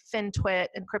and like FinTwit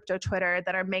and crypto Twitter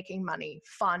that are making money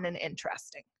fun and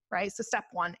interesting, right? So step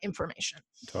one, information.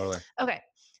 Totally. Okay.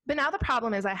 But now the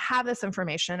problem is I have this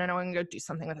information and I want to go do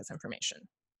something with this information.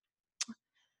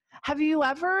 Have you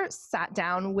ever sat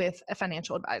down with a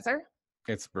financial advisor?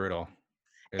 It's brutal.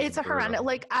 It's a horrendous.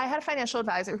 Like, I had a financial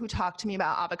advisor who talked to me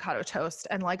about avocado toast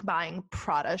and like buying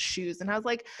Prada shoes. And I was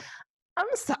like, I'm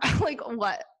sorry, like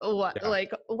what,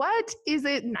 like what is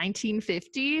it?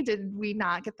 1950? Did we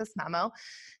not get this memo?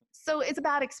 So it's a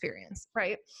bad experience,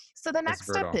 right? So the next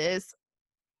step is,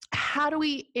 how do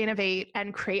we innovate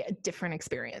and create a different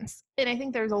experience? And I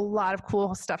think there's a lot of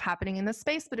cool stuff happening in this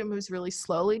space, but it moves really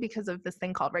slowly because of this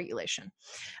thing called regulation.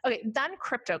 Okay, then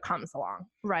crypto comes along,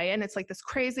 right? And it's like this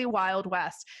crazy Wild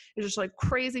West. It's just like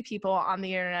crazy people on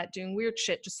the internet doing weird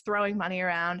shit, just throwing money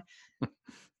around,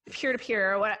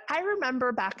 peer-to-peer. What I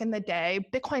remember back in the day,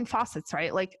 Bitcoin faucets,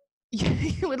 right? Like,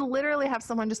 you would literally have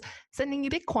someone just sending you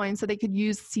Bitcoin so they could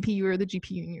use the CPU or the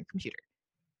GPU in your computer.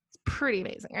 Pretty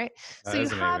amazing, right? So you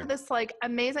have this like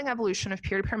amazing evolution of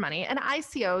peer-to-peer money, and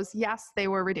ICOs, yes, they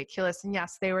were ridiculous, and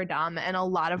yes, they were dumb, and a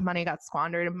lot of money got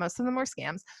squandered, and most of them were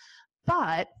scams.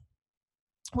 But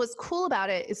what's cool about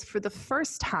it is, for the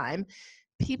first time,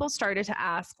 people started to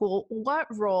ask, well, what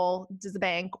role does a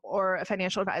bank or a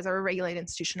financial advisor or a regulated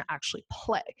institution actually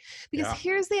play? Because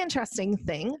here's the interesting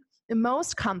thing.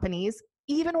 Most companies,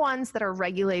 even ones that are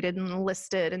regulated and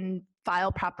listed and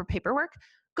file proper paperwork,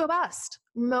 go bust.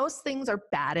 Most things are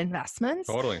bad investments.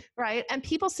 Totally. Right? And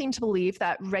people seem to believe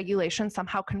that regulation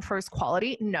somehow confers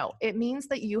quality. No, it means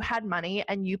that you had money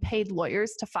and you paid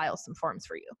lawyers to file some forms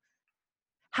for you.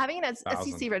 Having an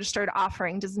SEC registered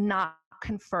offering does not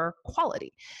confer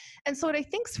quality. And so what I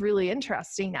think is really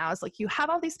interesting now is, like, you have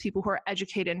all these people who are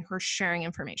educated and who are sharing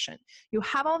information. You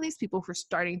have all these people who are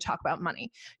starting to talk about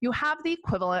money. You have the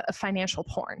equivalent of financial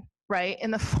porn, right, in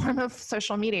the form of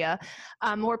social media,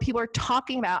 where people are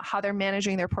talking about how they're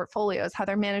managing their portfolios, how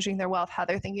they're managing their wealth, how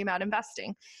they're thinking about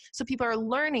investing. So people are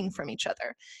learning from each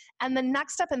other. And the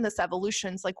next step in this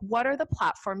evolution is, like, what are the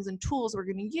platforms and tools we're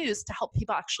going to use to help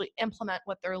people actually implement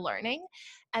what they're learning?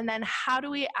 And then how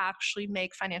do we actually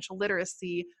make financial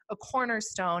literacy a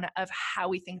cornerstone of how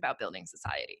we think about building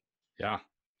society? Yeah.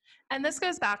 And this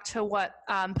goes back to what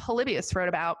Polybius wrote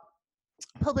about.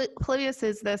 Polybius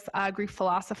is this Greek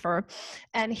philosopher,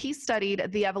 and he studied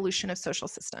the evolution of social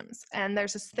systems. And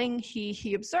there's this thing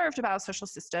he observed about social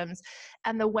systems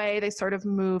and the way they sort of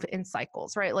move in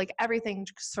cycles, right? Like, everything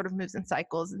sort of moves in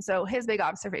cycles. And so his big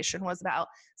observation was about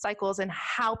cycles and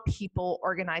how people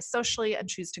organize socially and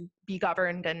choose to be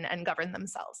governed and govern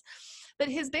themselves. But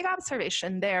his big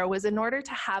observation there was, in order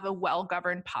to have a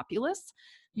well-governed populace,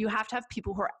 you have to have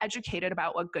people who are educated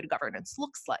about what good governance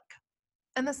looks like.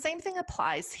 And the same thing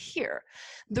applies here.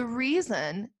 The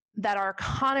reason that our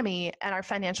economy and our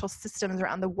financial systems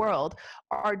around the world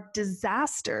are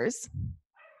disasters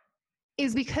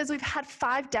is because we've had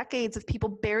 5 decades of people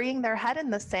burying their head in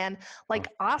the sand like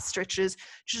ostriches,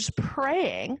 just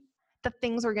praying that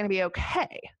things were going to be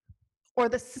okay, or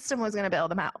the system was going to bail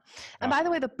them out. And by the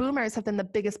way, the boomers have been the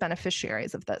biggest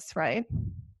beneficiaries of this, right?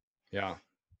 Yeah.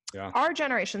 Yeah. Our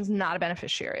generation's not a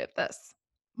beneficiary of this.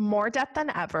 More debt than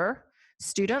ever.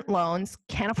 Student loans,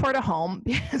 can't afford a home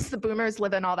because the boomers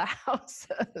live in all the houses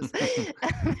and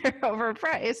they're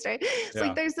overpriced, right? So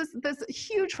like, there's this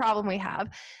huge problem we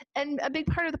have. And a big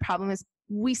part of the problem is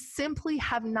we simply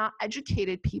have not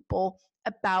educated people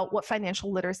about what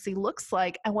financial literacy looks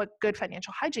like and what good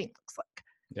financial hygiene looks like.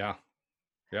 Yeah.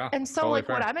 Yeah. And so totally like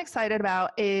fair. What I'm excited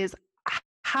about is,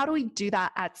 how do we do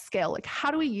that at scale? Like, how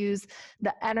do we use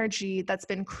the energy that's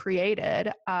been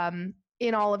created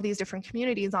in all of these different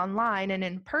communities online and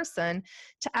in person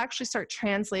to actually start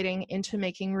translating into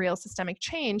making real systemic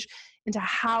change into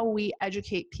how we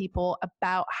educate people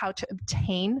about how to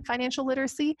obtain financial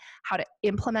literacy, how to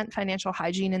implement financial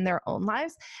hygiene in their own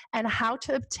lives, and how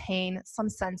to obtain some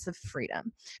sense of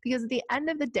freedom. Because at the end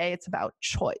of the day, it's about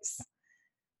choice.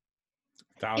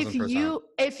 1000%.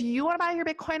 If you want to buy your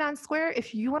Bitcoin on Square,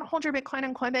 if you want to hold your Bitcoin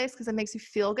on Coinbase because it makes you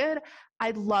feel good,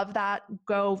 I'd love that.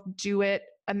 Go do it.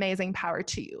 Amazing, power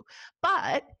to you.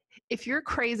 But if you're a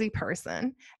crazy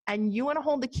person and you want to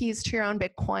hold the keys to your own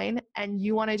Bitcoin and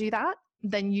you want to do that,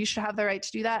 then you should have the right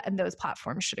to do that, and those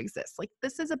platforms should exist. Like,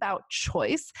 this is about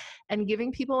choice and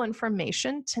giving people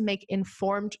information to make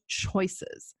informed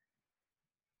choices.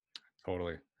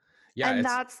 Totally. Yeah, and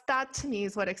that to me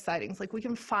is what exciting. It's like we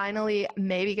can finally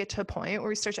maybe get to a point where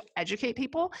we start to educate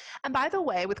people. And by the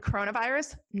way, with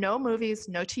coronavirus, no movies,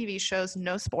 no TV shows,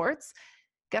 no sports.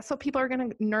 Guess what people are going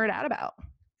to nerd out about?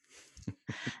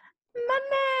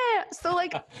 Money. So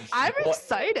like, I'm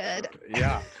excited.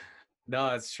 Yeah,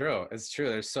 no, it's true. It's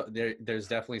true. There's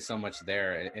definitely so much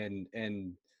there,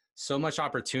 and so much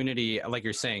opportunity. Like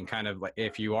you're saying, kind of like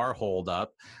if you are holed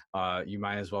up, you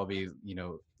might as well be,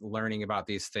 learning about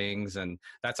these things. And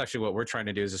that's actually what we're trying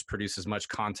to do, is just produce as much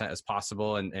content as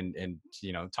possible, and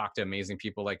talk to amazing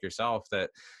people like yourself that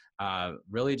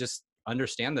really just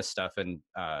understand this stuff. And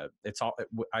it's all,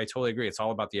 I totally agree, it's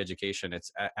all about the education. It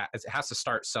has to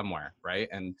start somewhere, right?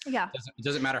 And yeah, it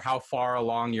doesn't matter how far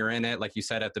along you're in it, like you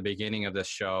said at the beginning of this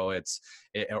show,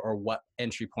 or what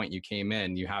entry point you came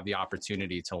in, you have the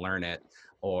opportunity to learn it,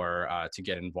 or to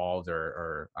get involved,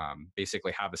 or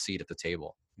basically have a seat at the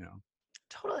table.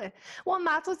 Totally. Well, and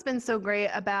that's what's been so great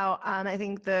about I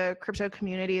think the crypto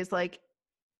community is like,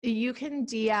 you can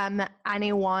DM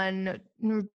anyone,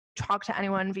 talk to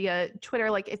anyone via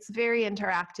Twitter. Like, it's very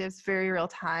interactive, it's very real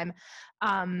time.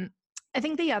 I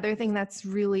think the other thing that's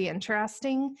really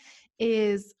interesting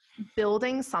is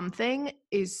building something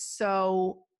is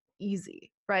so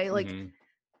easy, right? Like,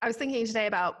 I was thinking today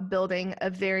about building a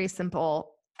very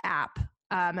simple app.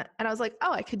 And I was like,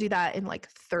 oh, I could do that in like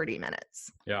 30 minutes.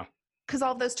 Yeah. Because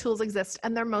all of those tools exist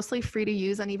and they're mostly free to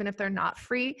use. And even if they're not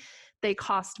free, they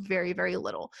cost very, very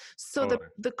little. So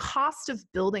the cost of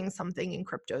building something in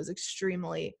crypto is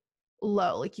extremely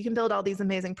low. Like, you can build all these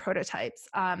amazing prototypes.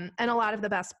 And a lot of the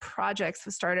best projects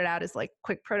have started out as like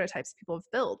quick prototypes people have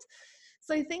built.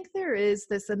 So I think there is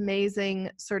this amazing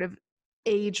sort of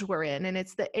age we're in, and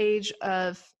it's the age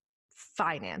of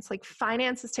finance. Like,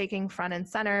 finance is taking front and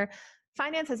center.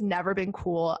 Finance has never been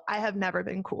cool. I have never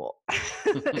been cool.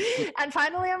 And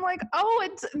finally, I'm like, oh,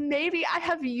 maybe I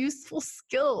have useful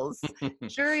skills.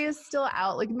 Jury is still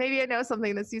out. Like, maybe I know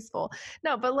something that's useful.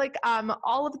 No, but like,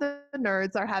 all of the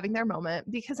nerds are having their moment,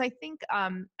 because I think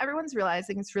everyone's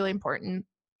realizing it's really important.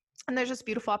 And there's just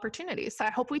beautiful opportunities. So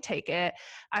I hope we take it.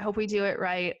 I hope we do it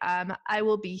right. I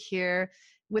will be here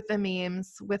with the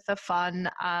memes, with the fun.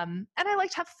 And I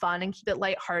like to have fun and keep it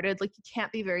lighthearted. Like, you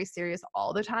can't be very serious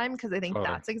all the time, because I think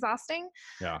that's exhausting.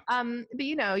 Yeah. But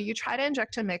you try to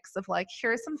inject a mix of like,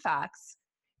 here are some facts,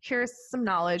 here's some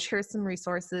knowledge, here's some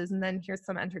resources, and then here's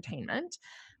some entertainment.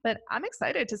 But I'm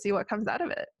excited to see what comes out of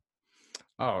it.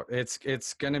 Oh, it's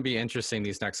going to be interesting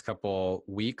these next couple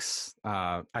weeks.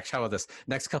 Actually, how about this?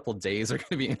 Next couple days are going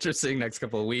to be interesting. Next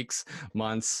couple of weeks,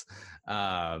 months,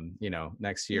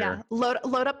 next year. Yeah,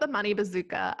 load up the money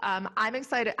bazooka. I'm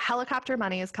excited. Helicopter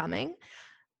money is coming.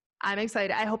 I'm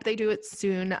excited. I hope they do it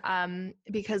soon,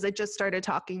 because I just started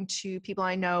talking to people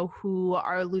I know who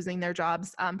are losing their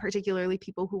jobs, particularly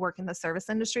people who work in the service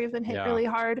industry have been hit really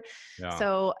hard. Yeah.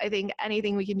 So I think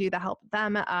anything we can do to help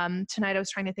them. Tonight I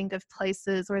was trying to think of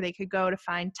places where they could go to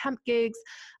find temp gigs.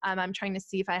 I'm trying to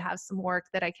see if I have some work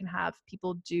that I can have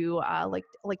people do, like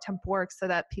temp work, so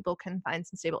that people can find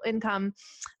some stable income.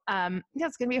 Yeah,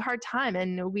 it's going to be a hard time,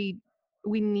 and we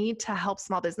need to help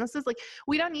small businesses. Like,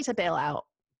 we don't need to bail out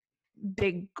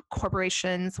big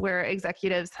corporations where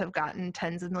executives have gotten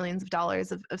tens of millions of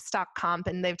dollars of stock comp,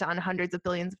 and they've done hundreds of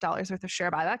billions of dollars worth of share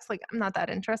buybacks. Like, I'm not that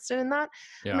interested in that.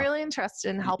 Yeah. I'm really interested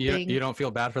in helping. You don't feel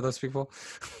bad for those people?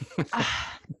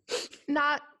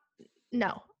 No,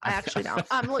 I actually don't.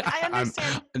 Look, I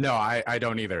understand. No, I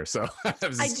don't either. So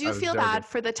I do feel bad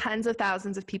for the tens of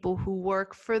thousands of people who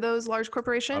work for those large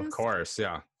corporations. Of course,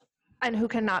 yeah. And who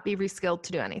cannot be reskilled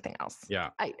to do anything else. Yeah.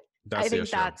 I think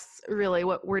that's really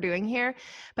what we're doing here.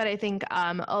 But I think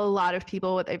a lot of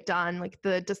people, what they've done, like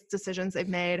the decisions they've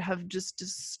made, have just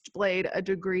displayed a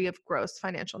degree of gross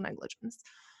financial negligence.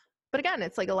 But again,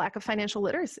 it's like a lack of financial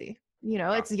literacy. You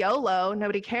know, it's YOLO,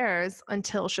 nobody cares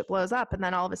until shit blows up. And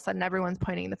then all of a sudden everyone's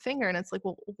pointing the finger and it's like,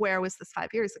 well, where was this 5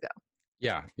 years ago?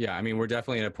 Yeah. Yeah. I mean, we're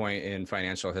definitely at a point in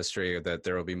financial history that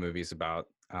there will be movies about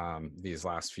these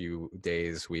last few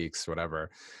days, weeks,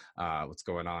 whatever, what's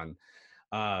going on.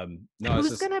 No,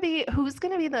 who's gonna be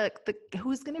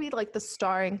like the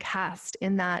starring cast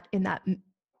in that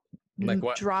like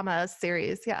what drama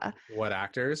series? Yeah. What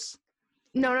actors?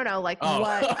 No. Like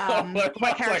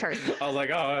what characters? I was like,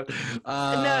 oh,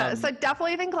 no. So I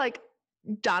definitely think like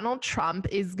Donald Trump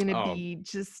is gonna be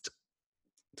just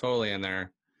totally in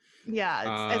there.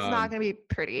 Yeah, it's not going to be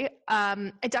pretty.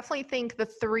 I definitely think the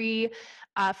three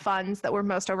funds that were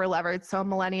most over levered, so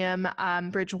Millennium,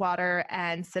 Bridgewater,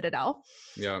 and Citadel.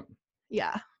 Yeah.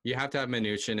 Yeah. You have to have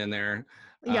Mnuchin in there.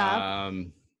 Yeah.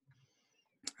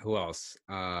 Who else?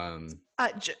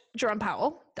 Jerome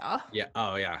Powell. Duh. Yeah.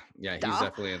 Oh, yeah. Yeah, he's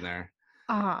definitely in there.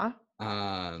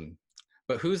 Uh-huh.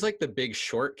 But who's like the Big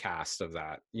Short cast of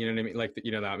that? You know what I mean? Like,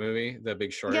 you know, that movie, The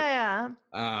Big Short? Yeah.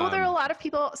 Well, there are a lot of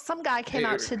people. Some guy came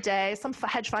out today, some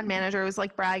hedge fund manager was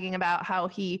like bragging about how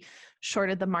he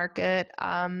shorted the market.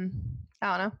 I don't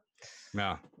know.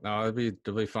 Yeah. No,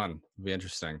 it'll be fun. It'll be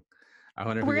interesting. I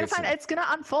wonder if we're going to find it's going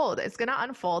to unfold. It's going to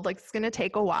unfold. Like, it's going to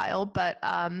take a while, but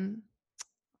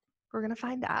we're going to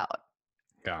find out.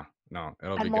 Yeah. No,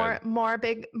 it'll be good. More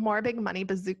big money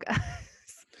bazooka.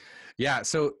 Yeah.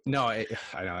 So no, I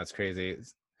know that's crazy.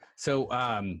 So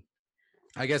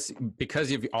I guess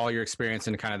because of all your experience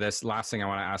in kind of this, last thing I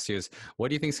want to ask you is, what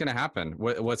do you think is going to happen?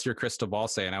 What's your crystal ball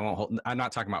say? And I'm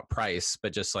not talking about price,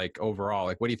 but just like overall,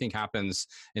 like what do you think happens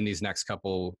in these next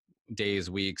couple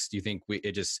days, weeks? Do you think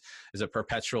is a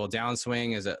perpetual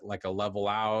downswing? Is it like a level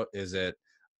out? Is it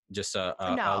just a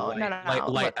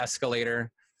light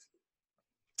escalator?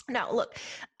 No, look,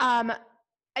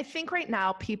 I think right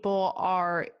now people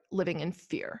are living in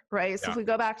fear, right? So if we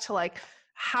go back to like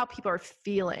how people are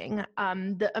feeling,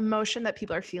 the emotion that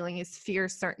people are feeling is fear,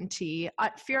 uncertainty,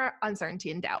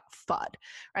 and doubt, FUD,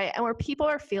 right? And where people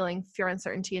are feeling fear,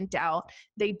 uncertainty, and doubt,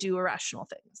 they do irrational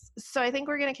things. So I think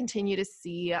we're going to continue to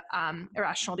see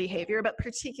irrational behavior, but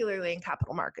particularly in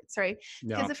capital markets, right?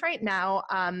 Because if right now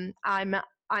I'm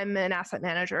an asset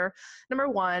manager, number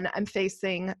one, I'm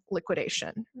facing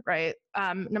liquidation, right?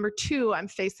 Number two, I'm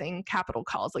facing capital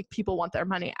calls, like people want their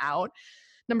money out.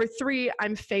 Number three,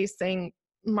 I'm facing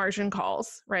margin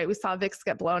calls, right? We saw VIX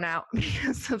get blown out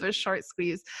because of a short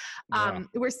squeeze.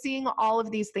 We're seeing all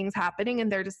of these things happening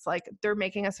and they're just like, they're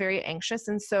making us very anxious.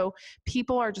 And so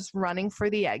people are just running for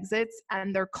the exits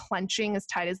and they're clenching as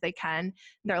tight as they can.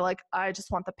 They're like, I just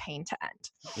want the pain to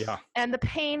end. Yeah. And the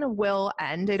pain will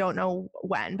end. I don't know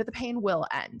when, but the pain will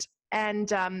end. And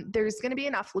there's going to be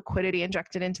enough liquidity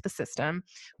injected into the system,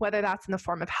 whether that's in the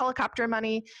form of helicopter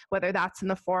money, whether that's in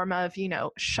the form of,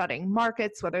 shutting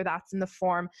markets, whether that's in the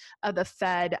form of the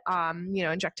Fed,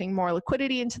 injecting more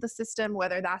liquidity into the system,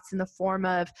 whether that's in the form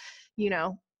of,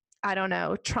 I don't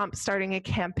know, Trump starting a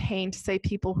campaign to say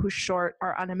people who short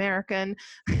are un-American.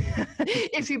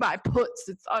 If you buy puts,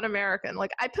 it's un-American.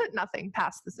 Like, I put nothing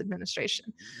past this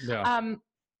administration. Yeah.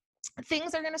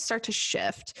 Things are going to start to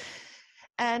shift.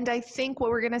 And I think what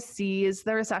we're going to see is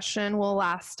the recession will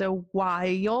last a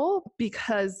while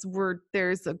because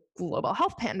there's a global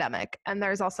health pandemic. And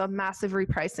there's also massive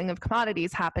repricing of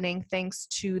commodities happening thanks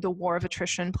to the war of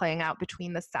attrition playing out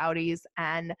between the Saudis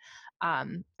and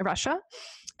Russia.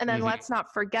 And then let's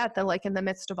not forget that, like, in the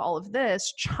midst of all of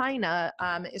this, China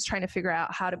is trying to figure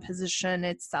out how to position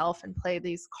itself and play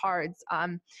these cards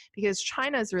because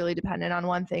China is really dependent on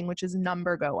one thing, which is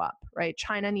number go up, right?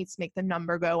 China needs to make the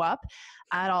number go up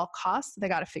at all costs. They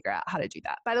got to figure out how to do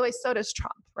that. By the way, so does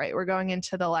Trump, right? We're going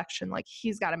into the election, like,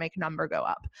 he's got to make number go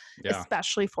up,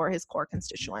 especially for his core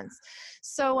constituents.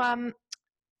 So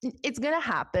it's going to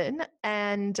happen.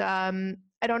 And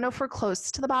I don't know if we're close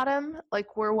to the bottom.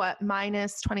 Like, we're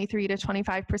minus 23 to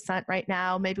 25% right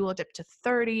now. Maybe we'll dip to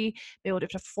 30, maybe we'll dip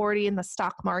to 40 in the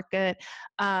stock market.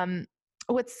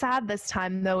 What's sad this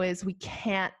time, though, is we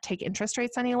can't take interest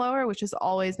rates any lower, which has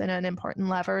always been an important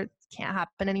lever. It can't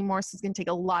happen anymore. So it's going to take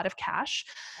a lot of cash.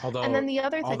 And then the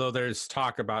other thing, although there's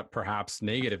talk about perhaps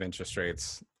negative interest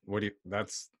rates, that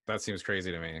seems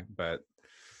crazy to me, but.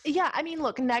 Yeah, I mean,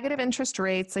 look, negative interest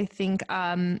rates, I think,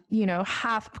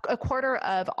 a quarter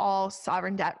of all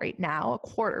sovereign debt right now,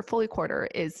 fully quarter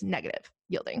is negative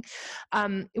yielding.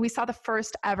 We saw the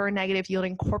first ever negative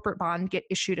yielding corporate bond get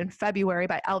issued in February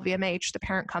by LVMH, the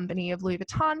parent company of Louis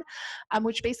Vuitton,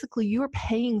 which basically you are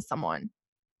paying someone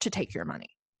to take your money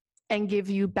and give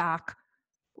you back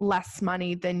less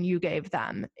money than you gave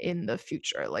them in the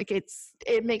future. Like,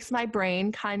 it makes my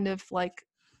brain kind of like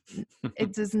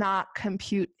it does not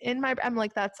compute in my, I'm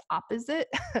like, that's opposite.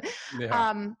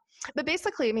 Yeah. But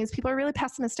basically it means people are really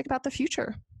pessimistic about the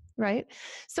future. Right.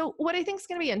 So what I think is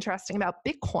going to be interesting about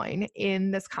Bitcoin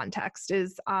in this context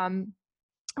is,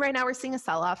 right now we're seeing a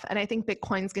sell-off, and I think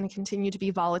Bitcoin's going to continue to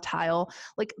be volatile.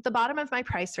 Like the bottom of my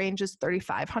price range is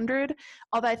 3,500,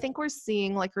 although I think we're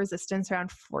seeing like resistance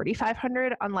around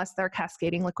 4,500 unless they're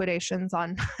cascading liquidations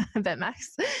on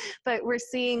BitMEX. But we're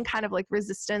seeing kind of like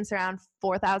resistance around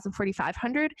 4,000,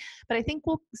 4,500. But I think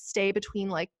we'll stay between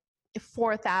like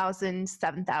 4,000,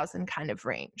 7,000 kind of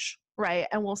range, right?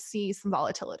 And we'll see some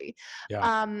volatility.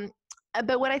 Yeah.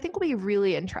 But what I think will be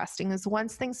really interesting is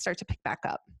once things start to pick back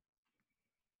up,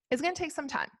 it's going to take some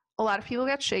time. A lot of people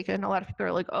get shaken. A lot of people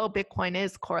are like, oh, Bitcoin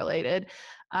is correlated.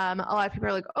 A lot of people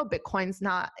are like, oh, Bitcoin's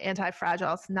not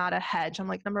anti-fragile. It's not a hedge. I'm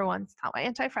like, number one, it's not what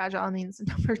anti-fragile means.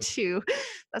 Number two,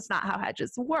 that's not how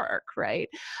hedges work, right?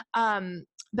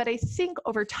 But I think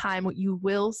over time, what you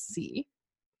will see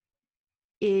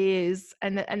is,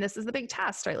 and this is the big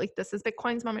test, right? Like this is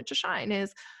Bitcoin's moment to shine,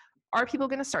 is are people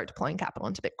going to start deploying capital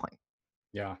into Bitcoin?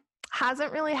 Yeah.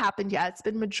 Hasn't really happened yet. It's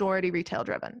been majority retail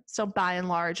driven. So by and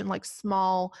large, and like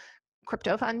small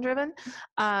crypto fund driven.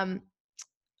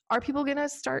 Are people going to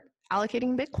start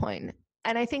allocating Bitcoin?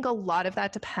 And I think a lot of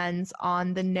that depends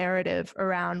on the narrative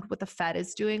around what the Fed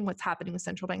is doing, what's happening with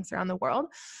central banks around the world.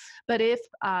 But if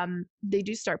they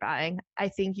do start buying, I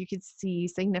think you could see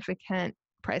significant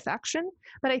price action.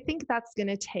 But I think that's going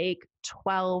to take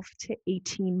 12 to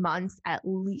 18 months at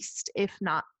least, if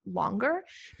not longer.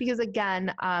 Because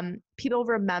again, people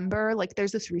remember, like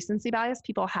there's this recency bias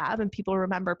people have, and people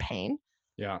remember pain.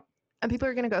 Yeah. And people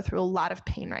are going to go through a lot of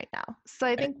pain right now. So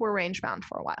I think we're range bound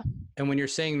for a while. And when you're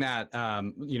saying that,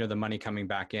 the money coming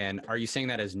back in, are you saying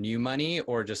that as new money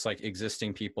or just like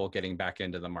existing people getting back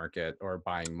into the market or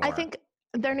buying more? I think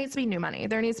there needs to be new money.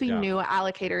 There needs to be new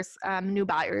allocators, new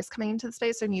buyers coming into the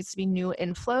space. There needs to be new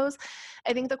inflows.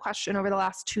 I think the question over the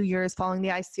last 2 years following the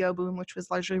ICO boom, which was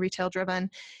largely retail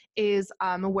driven, is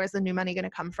where's the new money going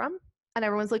to come from? And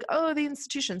everyone's like, oh, the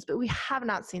institutions, but we have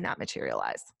not seen that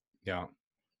materialize. Yeah.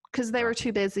 Because they were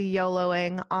too busy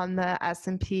YOLOing on the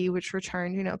S&P, which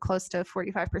returned, close to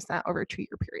 45% over a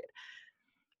 2-year period.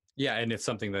 Yeah, and it's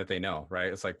something that they know,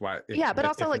 right? It's like, why? But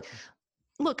also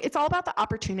look, it's all about the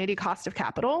opportunity cost of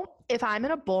capital. If I'm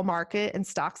in a bull market and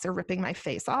stocks are ripping my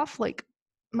face off, like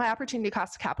my opportunity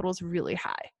cost of capital is really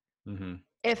high. Mm-hmm.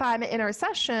 If I'm in a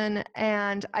recession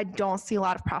and I don't see a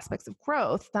lot of prospects of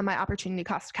growth, then my opportunity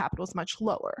cost of capital is much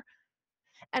lower.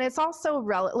 And it's also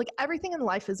like everything in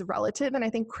life is relative. And I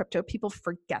think crypto people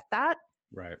forget that.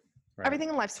 Right. Everything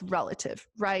in life's relative,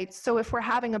 right? So if we're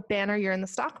having a banner year in the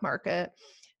stock market,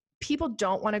 people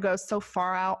don't want to go so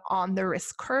far out on the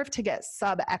risk curve to get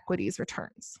sub equities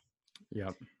returns.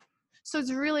 Yep. So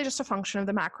it's really just a function of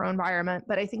the macro environment.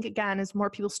 But I think, again, as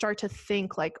more people start to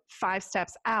think like 5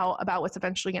 steps out about what's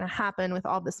eventually going to happen with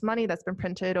all this money that's been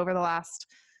printed over the last,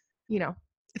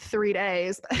 3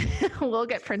 days, will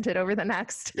get printed over the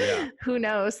next, who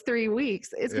knows, 3 weeks,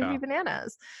 it's going to be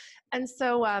bananas. And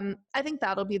so I think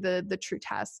that'll be the true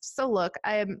test. So look,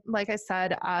 like I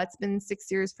said, it's been 6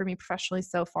 years for me professionally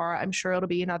so far. I'm sure it'll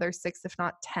be another 6, if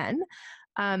not 10.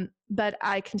 But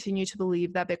I continue to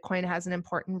believe that Bitcoin has an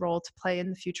important role to play in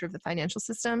the future of the financial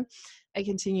system. I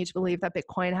continue to believe that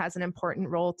Bitcoin has an important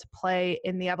role to play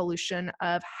in the evolution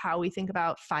of how we think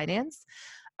about finance.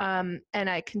 And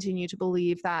I continue to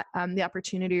believe that the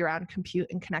opportunity around compute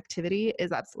and connectivity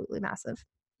is absolutely massive.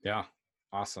 Yeah.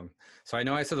 Awesome. So I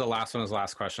know I said the last one was the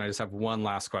last question. I just have one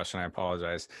last question. I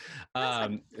apologize. I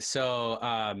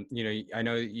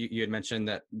know you had mentioned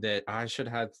that I should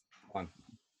have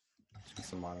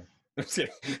some water.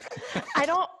 I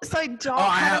don't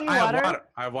have any water.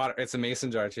 I have water. It's a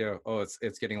mason jar too. Oh,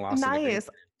 it's getting lost. Nice.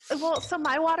 Well, so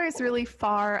my water is really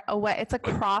far away. It's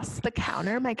across the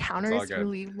counter. My counter is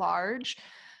really large.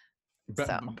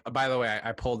 But by the way,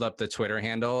 I pulled up the Twitter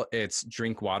handle. It's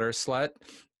Drink Water Slut.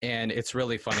 And it's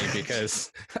really funny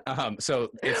because,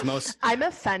 so it's I'm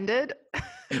offended.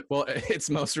 Well, its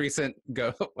most recent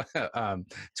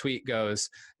tweet goes,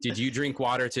 "Did you drink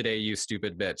water today, you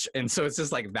stupid bitch?" And so it's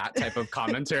just like that type of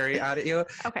commentary at you.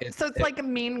 Okay, so it's like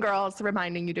Mean Girls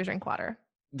reminding you to drink water.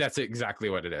 That's exactly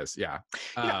what it is. Yeah.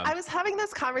 I was having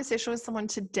this conversation with someone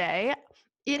today.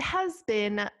 It has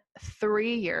been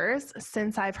 3 years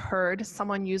since I've heard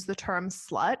someone use the term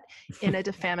slut in a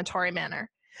defamatory manner,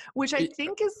 which I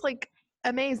think is like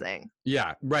amazing.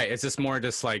 Yeah, right. It's just more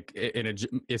just like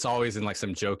it's always in like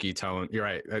some jokey tone. You're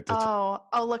right. Oh,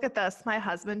 look at this. My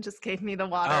husband just gave me the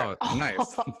water. Oh,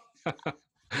 nice.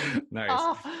 Nice.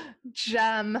 Oh,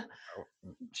 gem.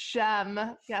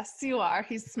 Yes, you are.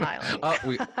 He's smiling. Oh,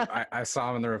 I saw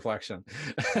him in the reflection.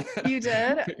 You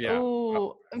did? Yeah.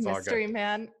 Ooh, It's all good. mystery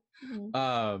man.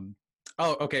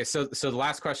 Oh, okay. So the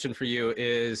last question for you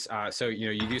is, so,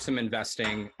 you do some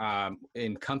investing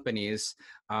in companies.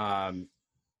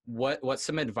 What's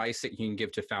some advice that you can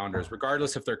give to founders,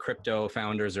 regardless if they're crypto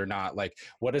founders or not? Like,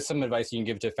 what is some advice you can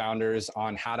give to founders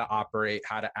on how to operate,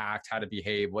 how to act, how to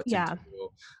behave, what to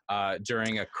do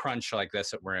during a crunch like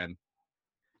this that we're in?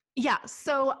 Yeah.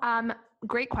 So,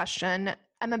 great question.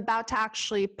 I'm about to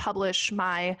actually publish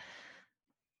my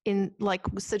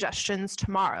suggestions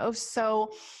tomorrow.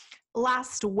 So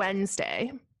last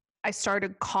Wednesday, I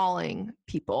started calling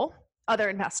people, other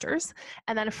investors.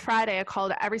 And then Friday, I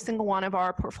called every single one of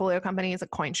our portfolio companies at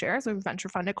CoinShares. We venture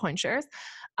funded CoinShares.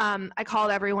 I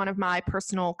called every one of my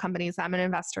personal companies I'm an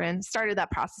investor in, started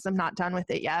that process. I'm not done with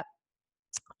it yet.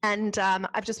 And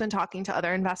I've just been talking to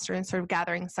other investors and sort of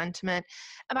gathering sentiment.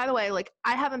 And by the way,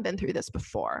 I haven't been through this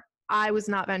before. I was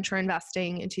not venture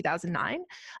investing in 2009,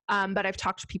 but I've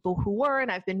talked to people who were,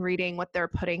 and I've been reading what they're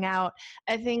putting out.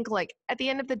 I think at the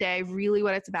end of the day, really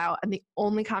what it's about, and the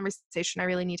only conversation I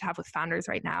really need to have with founders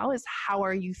right now is how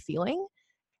are you feeling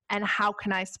and how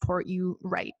can I support you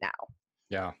right now?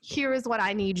 Yeah. Here is what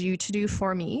I need you to do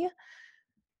for me.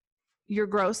 Your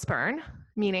gross burn,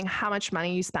 meaning how much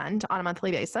money you spend on a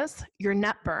monthly basis. Your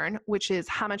net burn, which is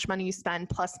how much money you spend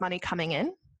plus money coming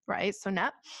in, right? So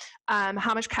net,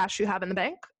 how much cash you have in the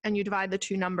bank, and you divide the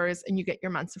two numbers and you get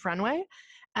your months of runway.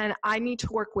 And I need to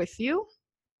work with you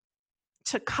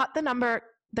to cut the number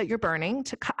that you're burning,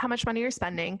 to cut how much money you're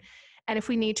spending. And if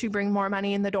we need to, bring more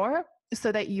money in the door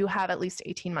so that you have at least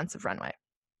 18 months of runway.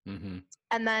 Mm-hmm.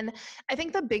 And then I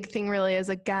think the big thing really is,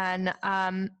 again,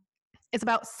 it's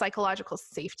about psychological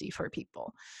safety for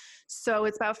people. So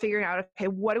it's about figuring out, okay,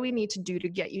 what do we need to do to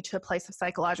get you to a place of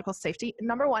psychological safety?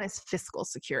 Number one is fiscal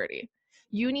security.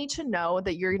 You need to know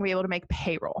that you're going to be able to make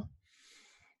payroll.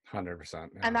 100%.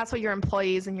 Yeah. And that's what your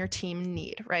employees and your team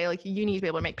need, right? You need to be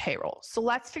able to make payroll. So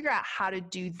let's figure out how to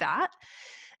do that.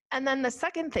 And then the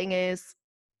second thing is,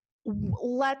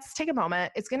 let's take a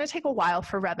moment. It's going to take a while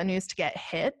for revenues to get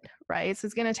hit, right? So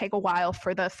it's going to take a while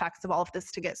for the effects of all of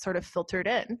this to get sort of filtered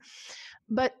in.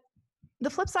 But the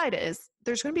flip side is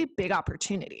there's going to be big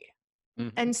opportunity. Mm-hmm.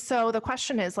 And so the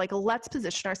question is, let's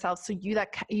position ourselves so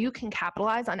you can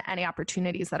capitalize on any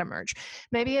opportunities that emerge.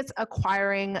 Maybe it's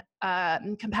acquiring a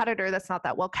competitor that's not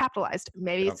that well capitalized.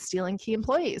 Maybe it's stealing key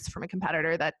employees from a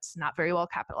competitor that's not very well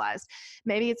capitalized.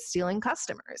 Maybe it's stealing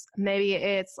customers. Maybe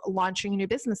it's launching a new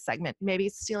business segment. Maybe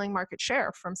it's stealing market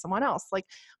share from someone else.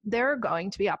 There are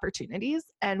going to be opportunities,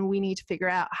 and we need to figure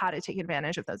out how to take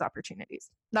advantage of those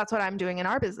opportunities. That's what I'm doing in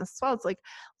our business as well. It's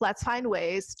let's find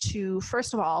ways to,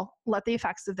 first of all, let the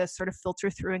effects of this sort of filter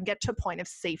through and get to a point of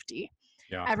safety.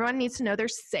 Yeah. Everyone needs to know they're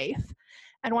safe.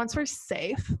 And once we're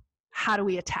safe, how do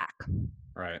we attack?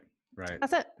 Right.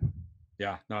 That's it.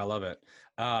 Yeah, no, I love it.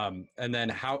 And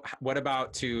then what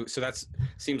about so that's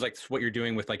seems like what you're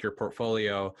doing with your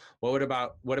portfolio. What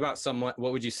about someone,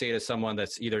 what would you say to someone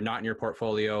that's either not in your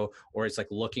portfolio or is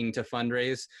looking to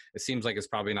fundraise? It seems like it's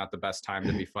probably not the best time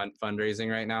to be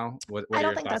fundraising right now. What I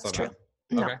don't think that's true.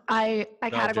 No, okay. I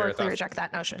categorically reject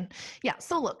that notion. Yeah.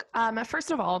 So look,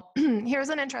 first of all, here's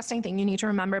an interesting thing you need to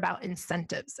remember about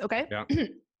incentives. Okay. Yeah.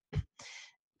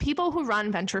 People who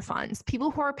run venture funds,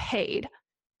 people who are paid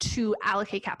to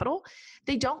allocate capital,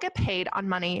 they don't get paid on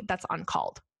money that's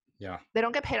uncalled. Yeah. They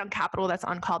don't get paid on capital that's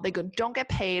uncalled. They don't get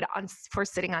paid for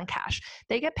sitting on cash.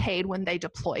 They get paid when they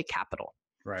deploy capital.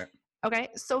 Right. Okay,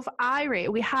 so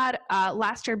we had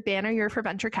last year, banner year for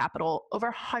venture capital,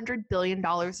 over $100 billion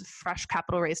of fresh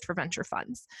capital raised for venture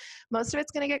funds. Most of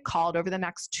it's going to get called over the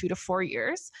next 2 to 4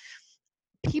 years.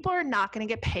 People are not going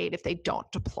to get paid if they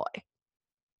don't deploy.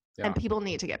 Yeah. And people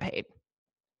need to get paid.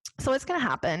 So what's going to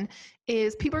happen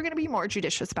is people are going to be more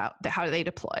judicious about how they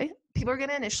deploy. People are going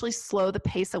to initially slow the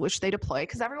pace at which they deploy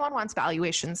because everyone wants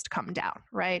valuations to come down,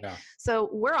 right? Yeah. So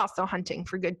we're also hunting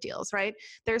for good deals, right?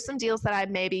 There's some deals that I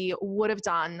maybe would have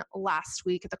done last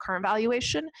week at the current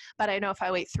valuation, but I know if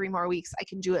I wait 3 more weeks, I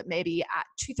can do it maybe at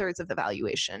 2/3 of the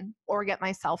valuation or get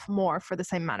myself more for the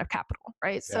same amount of capital,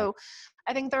 right? Yeah. So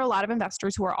I think there are a lot of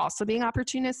investors who are also being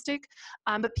opportunistic,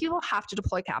 but people have to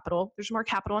deploy capital. There's more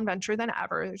capital in venture than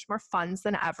ever. There's more funds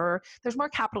than ever. There's more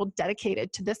capital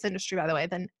dedicated to this industry, by the way,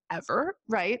 than ever,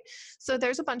 right? So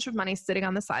there's a bunch of money sitting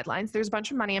on the sidelines. There's a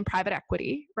bunch of money in private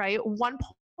equity, right?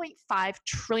 $1.5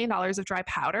 trillion of dry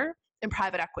powder in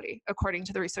private equity, according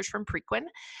to the research from Preqin.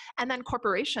 And then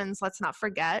corporations, let's not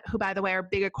forget, who, by the way, are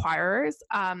big acquirers.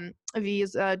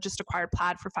 Visa just acquired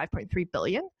Plaid for $5.3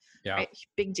 billion. Yeah. Right?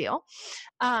 Big deal.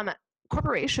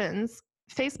 Corporations,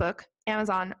 Facebook,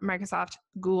 Amazon, Microsoft,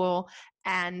 Google,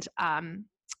 and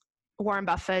Warren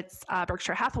Buffett's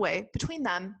Berkshire Hathaway, between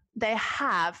them, they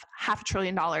have $500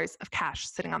 billion of cash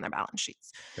sitting on their balance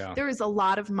sheets. Yeah. There is a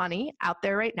lot of money out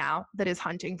there right now that is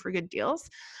hunting for good deals.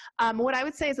 What I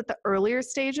would say is at the earlier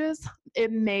stages,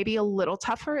 it may be a little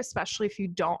tougher, especially if you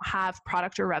don't have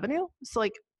product or revenue. So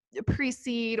like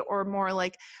pre-seed or more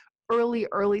like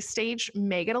early stage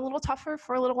may get a little tougher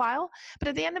for a little while. But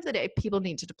at the end of the day, people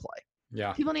need to deploy.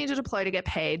 Yeah. People need to deploy to get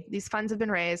paid. These funds have been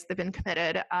raised. They've been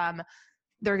committed.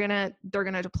 They're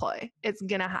gonna deploy. It's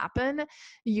gonna happen.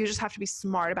 You just have to be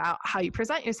smart about how you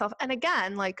present yourself. And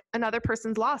again, like another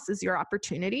person's loss is your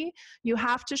opportunity. You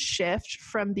have to shift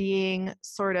from being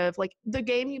sort of like the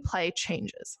game you play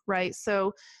changes, right?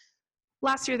 So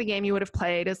last year, the game you would have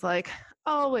played is like,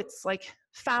 oh, it's like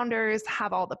founders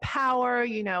have all the power,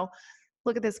 you know,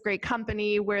 look at this great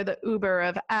company, we're the Uber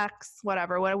of X,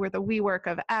 whatever, we're the WeWork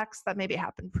of X. That maybe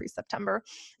happened pre-September.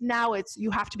 Now it's,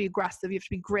 you have to be aggressive, you have to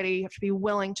be gritty, you have to be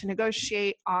willing to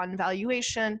negotiate on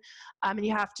valuation, and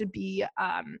you have to be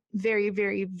very,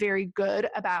 very, very good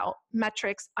about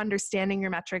metrics, understanding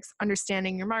your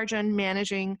margin,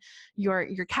 managing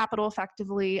your capital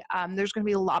effectively. There's going to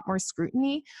be a lot more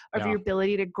scrutiny of your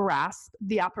ability to grasp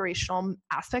the operational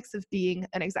aspects of being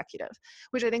an executive,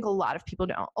 which I think a lot of people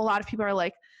don't. A lot of people are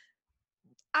like,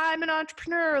 I'm an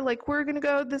entrepreneur, like we're going to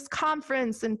go to this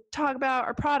conference and talk about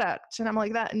our product. And I'm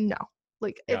like, that, no,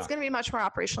 like it's going to be much more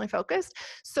operationally focused.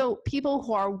 So people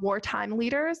who are wartime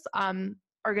leaders are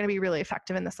going to be really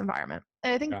effective in this environment.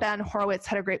 And I think Ben Horowitz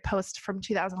had a great post from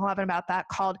 2011 about that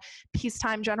called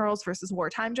Peacetime Generals versus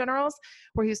Wartime Generals,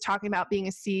 where he was talking about being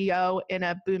a CEO in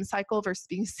a boom cycle versus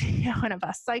being a CEO in a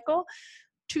bust cycle.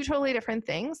 Two totally different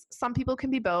things. Some people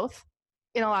can be both.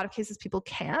 In a lot of cases, people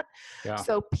can't. Yeah.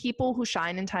 So people who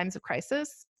shine in times of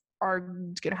crisis are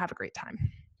going to have a great time.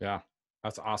 Yeah,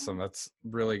 that's awesome. That's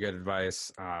really good advice.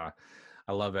 I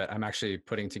love it. I'm actually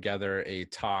putting together a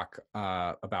talk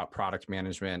about product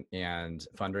management and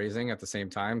fundraising at the same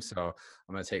time. So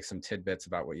I'm going to take some tidbits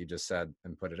about what you just said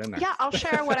and put it in there. Yeah, I'll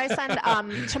share what I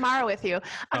send tomorrow with you.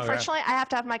 Unfortunately, I have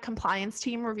to have my compliance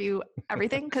team review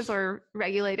everything because we're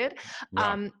regulated.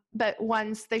 Yeah. But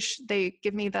once they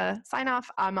give me the sign off,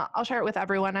 I'll share it with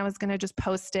everyone. I was going to just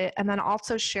post it and then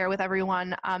also share with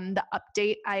everyone the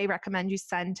update I recommend you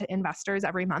send to investors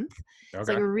every month. Okay. It's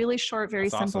like a really short, very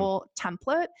simple template.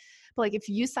 But like if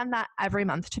you send that every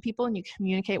month to people and you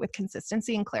communicate with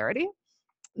consistency and clarity,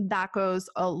 that goes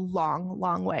a long,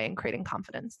 long way in creating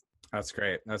confidence. That's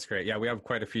great. That's great. Yeah, we have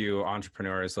quite a few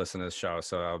entrepreneurs listen to this show,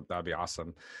 so that'd be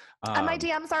awesome. And my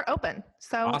DMs are open.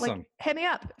 So like, hit me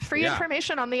up. Free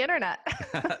information on the internet.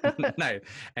 Nice.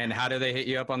 And how do they hit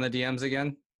you up on the DMs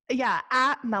again? Yeah,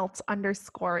 at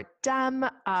 @melt_dem.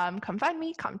 Come find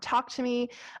me, come talk to me.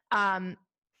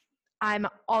 I'm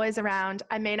always around.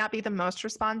 I may not be the most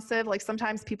responsive. Like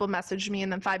sometimes people message me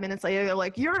and then 5 minutes later, they're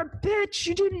like, you're a bitch.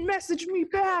 You didn't message me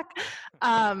back.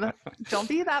 Don't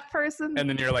be that person. And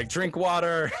then you're like, drink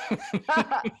water.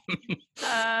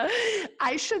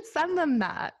 I should send them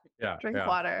that. Yeah. Drink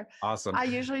water. Awesome. I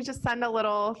usually just send a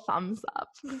little thumbs up.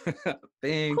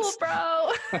 Thanks. Cool,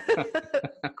 bro.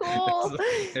 Cool.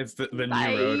 It's the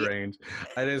new road range.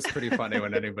 It is pretty funny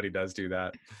when anybody does do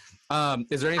that.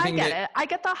 Is there anything? I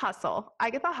get the hustle.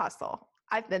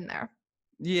 I've been there.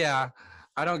 Yeah.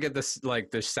 I don't get this, like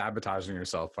the sabotaging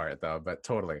yourself part though, but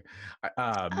totally.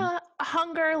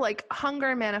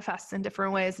 Hunger manifests in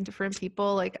different ways in different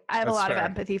people. Like I have a lot of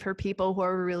empathy for people who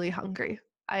are really hungry.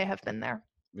 I have been there.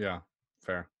 Yeah,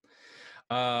 fair.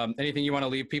 Anything you want to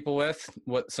leave people with?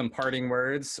 What some parting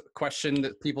words? Question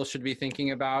that people should be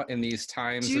thinking about in these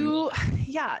times?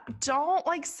 Don't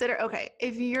like okay,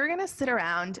 if you're gonna sit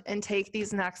around and take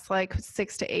these next like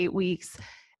 6 to 8 weeks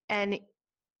and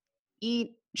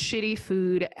eat shitty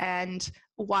food and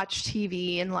watch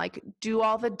TV and like do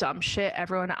all the dumb shit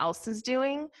everyone else is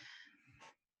doing,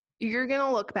 you're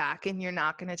gonna look back and you're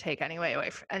not gonna take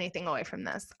anything away from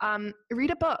this.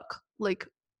 Read a book.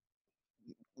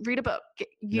 Read a book.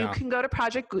 You can go to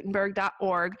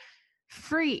projectgutenberg.org.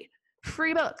 Free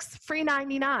books, free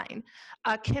 99.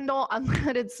 Kindle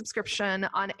unlimited subscription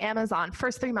on Amazon.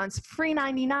 First 3 months, free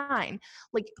 99.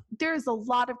 Like there's a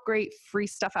lot of great free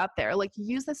stuff out there. Like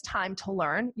use this time to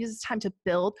learn, use this time to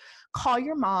build. Call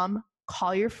your mom,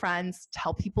 call your friends,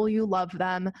 tell people you love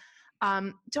them.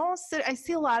 Don't sit. I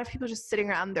see a lot of people just sitting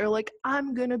around. They're like,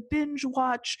 I'm going to binge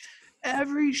watch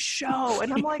every show.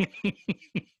 And I'm like,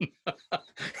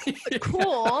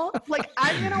 cool. Like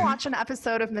I'm going to watch an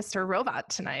episode of Mr. Robot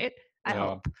tonight. I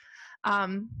hope.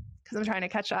 Cause I'm trying to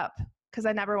catch up. because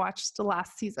I never watched the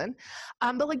last season.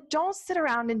 But like, don't sit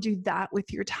around and do that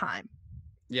with your time.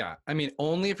 Yeah. I mean,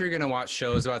 only if you're going to watch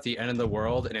shows about the end of the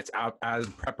world and it's out as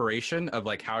preparation of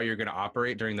like how you're going to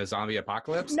operate during the zombie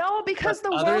apocalypse. No, because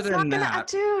the world's not going to,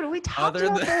 dude, we talked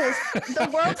about this.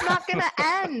 The world's not going to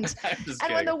end.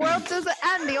 And when the world doesn't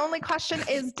end, the only question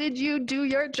is, did you do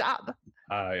your job?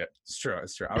 Yeah, it's true.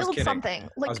 It's true. I Build was kidding. something.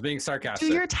 Like, I was being sarcastic.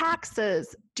 Do your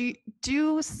taxes.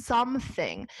 Do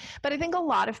something. But I think a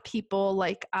lot of people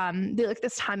like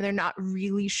this time they're not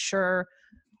really sure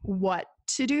what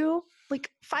to do. Like,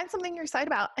 find something you're excited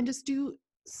about and just do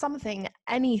something,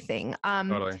 anything.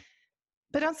 Totally.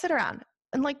 But don't sit around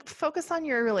and like focus on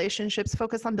your relationships,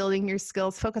 focus on building your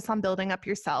skills, focus on building up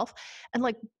yourself, and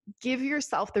like give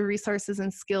yourself the resources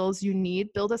and skills you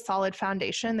need. Build a solid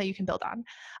foundation that you can build on.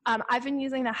 I've been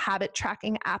using the habit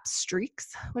tracking app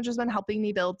Streaks, which has been helping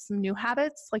me build some new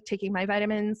habits, like taking my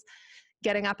vitamins,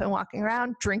 getting up and walking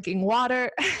around, drinking water,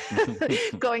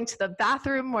 going to the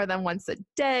bathroom more than once a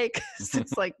day because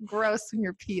it's like gross when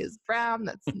your pee is brown.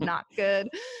 That's not good.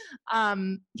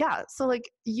 Yeah, so like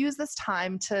use this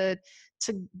time to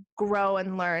grow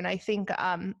and learn. I think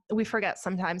we forget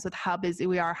sometimes with how busy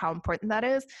we are, how important that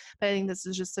is. But I think this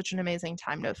is just such an amazing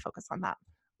time to focus on that.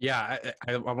 Yeah,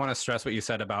 I want to stress what you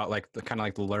said about like the kind of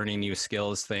like the learning new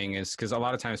skills thing is because a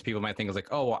lot of times people might think it's like,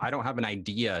 oh, well, I don't have an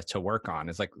idea to work on.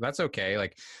 It's like, that's okay.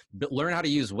 Like learn how to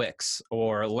use Wix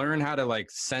or learn how to like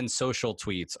send social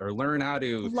tweets or learn how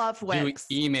to do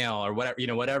email or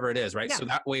whatever, whatever it is. Right. Yeah. So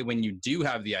that way, when you do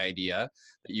have the idea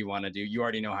that you want to do, you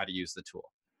already know how to use the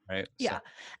tool. Right. Yeah. So.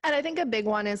 And I think a big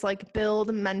one is like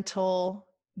build mental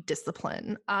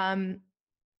discipline.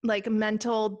 Like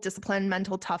mental discipline,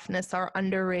 mental toughness are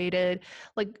underrated.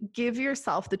 Like give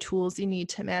yourself the tools you need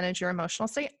to manage your emotional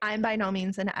state. I'm by no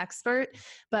means an expert,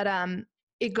 but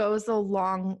it goes a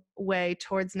long way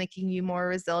towards making you more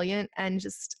resilient and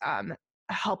just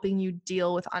helping you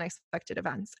deal with unexpected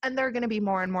events. And there are going to be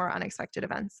more and more unexpected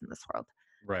events in this world.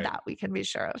 Right. That we can be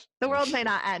sure of. The world may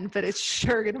not end, but it's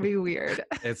sure going to be weird.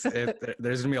 There's going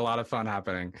to be a lot of fun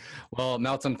happening. Well,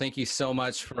 Meltem, thank you so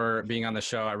much for being on the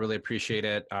show. I really appreciate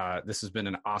it. This has been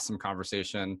an awesome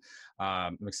conversation.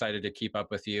 I'm excited to keep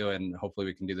up with you, and hopefully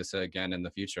we can do this again in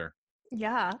the future.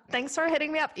 Yeah. Thanks for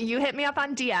hitting me up. You hit me up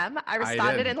on DM. I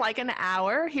responded in like an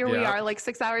hour. Here we are like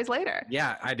 6 hours later.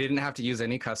 Yeah. I didn't have to use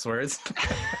any cuss words.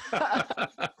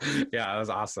 Yeah, that was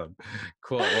awesome.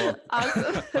 Cool. Well,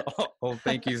 awesome. well,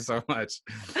 thank you so much.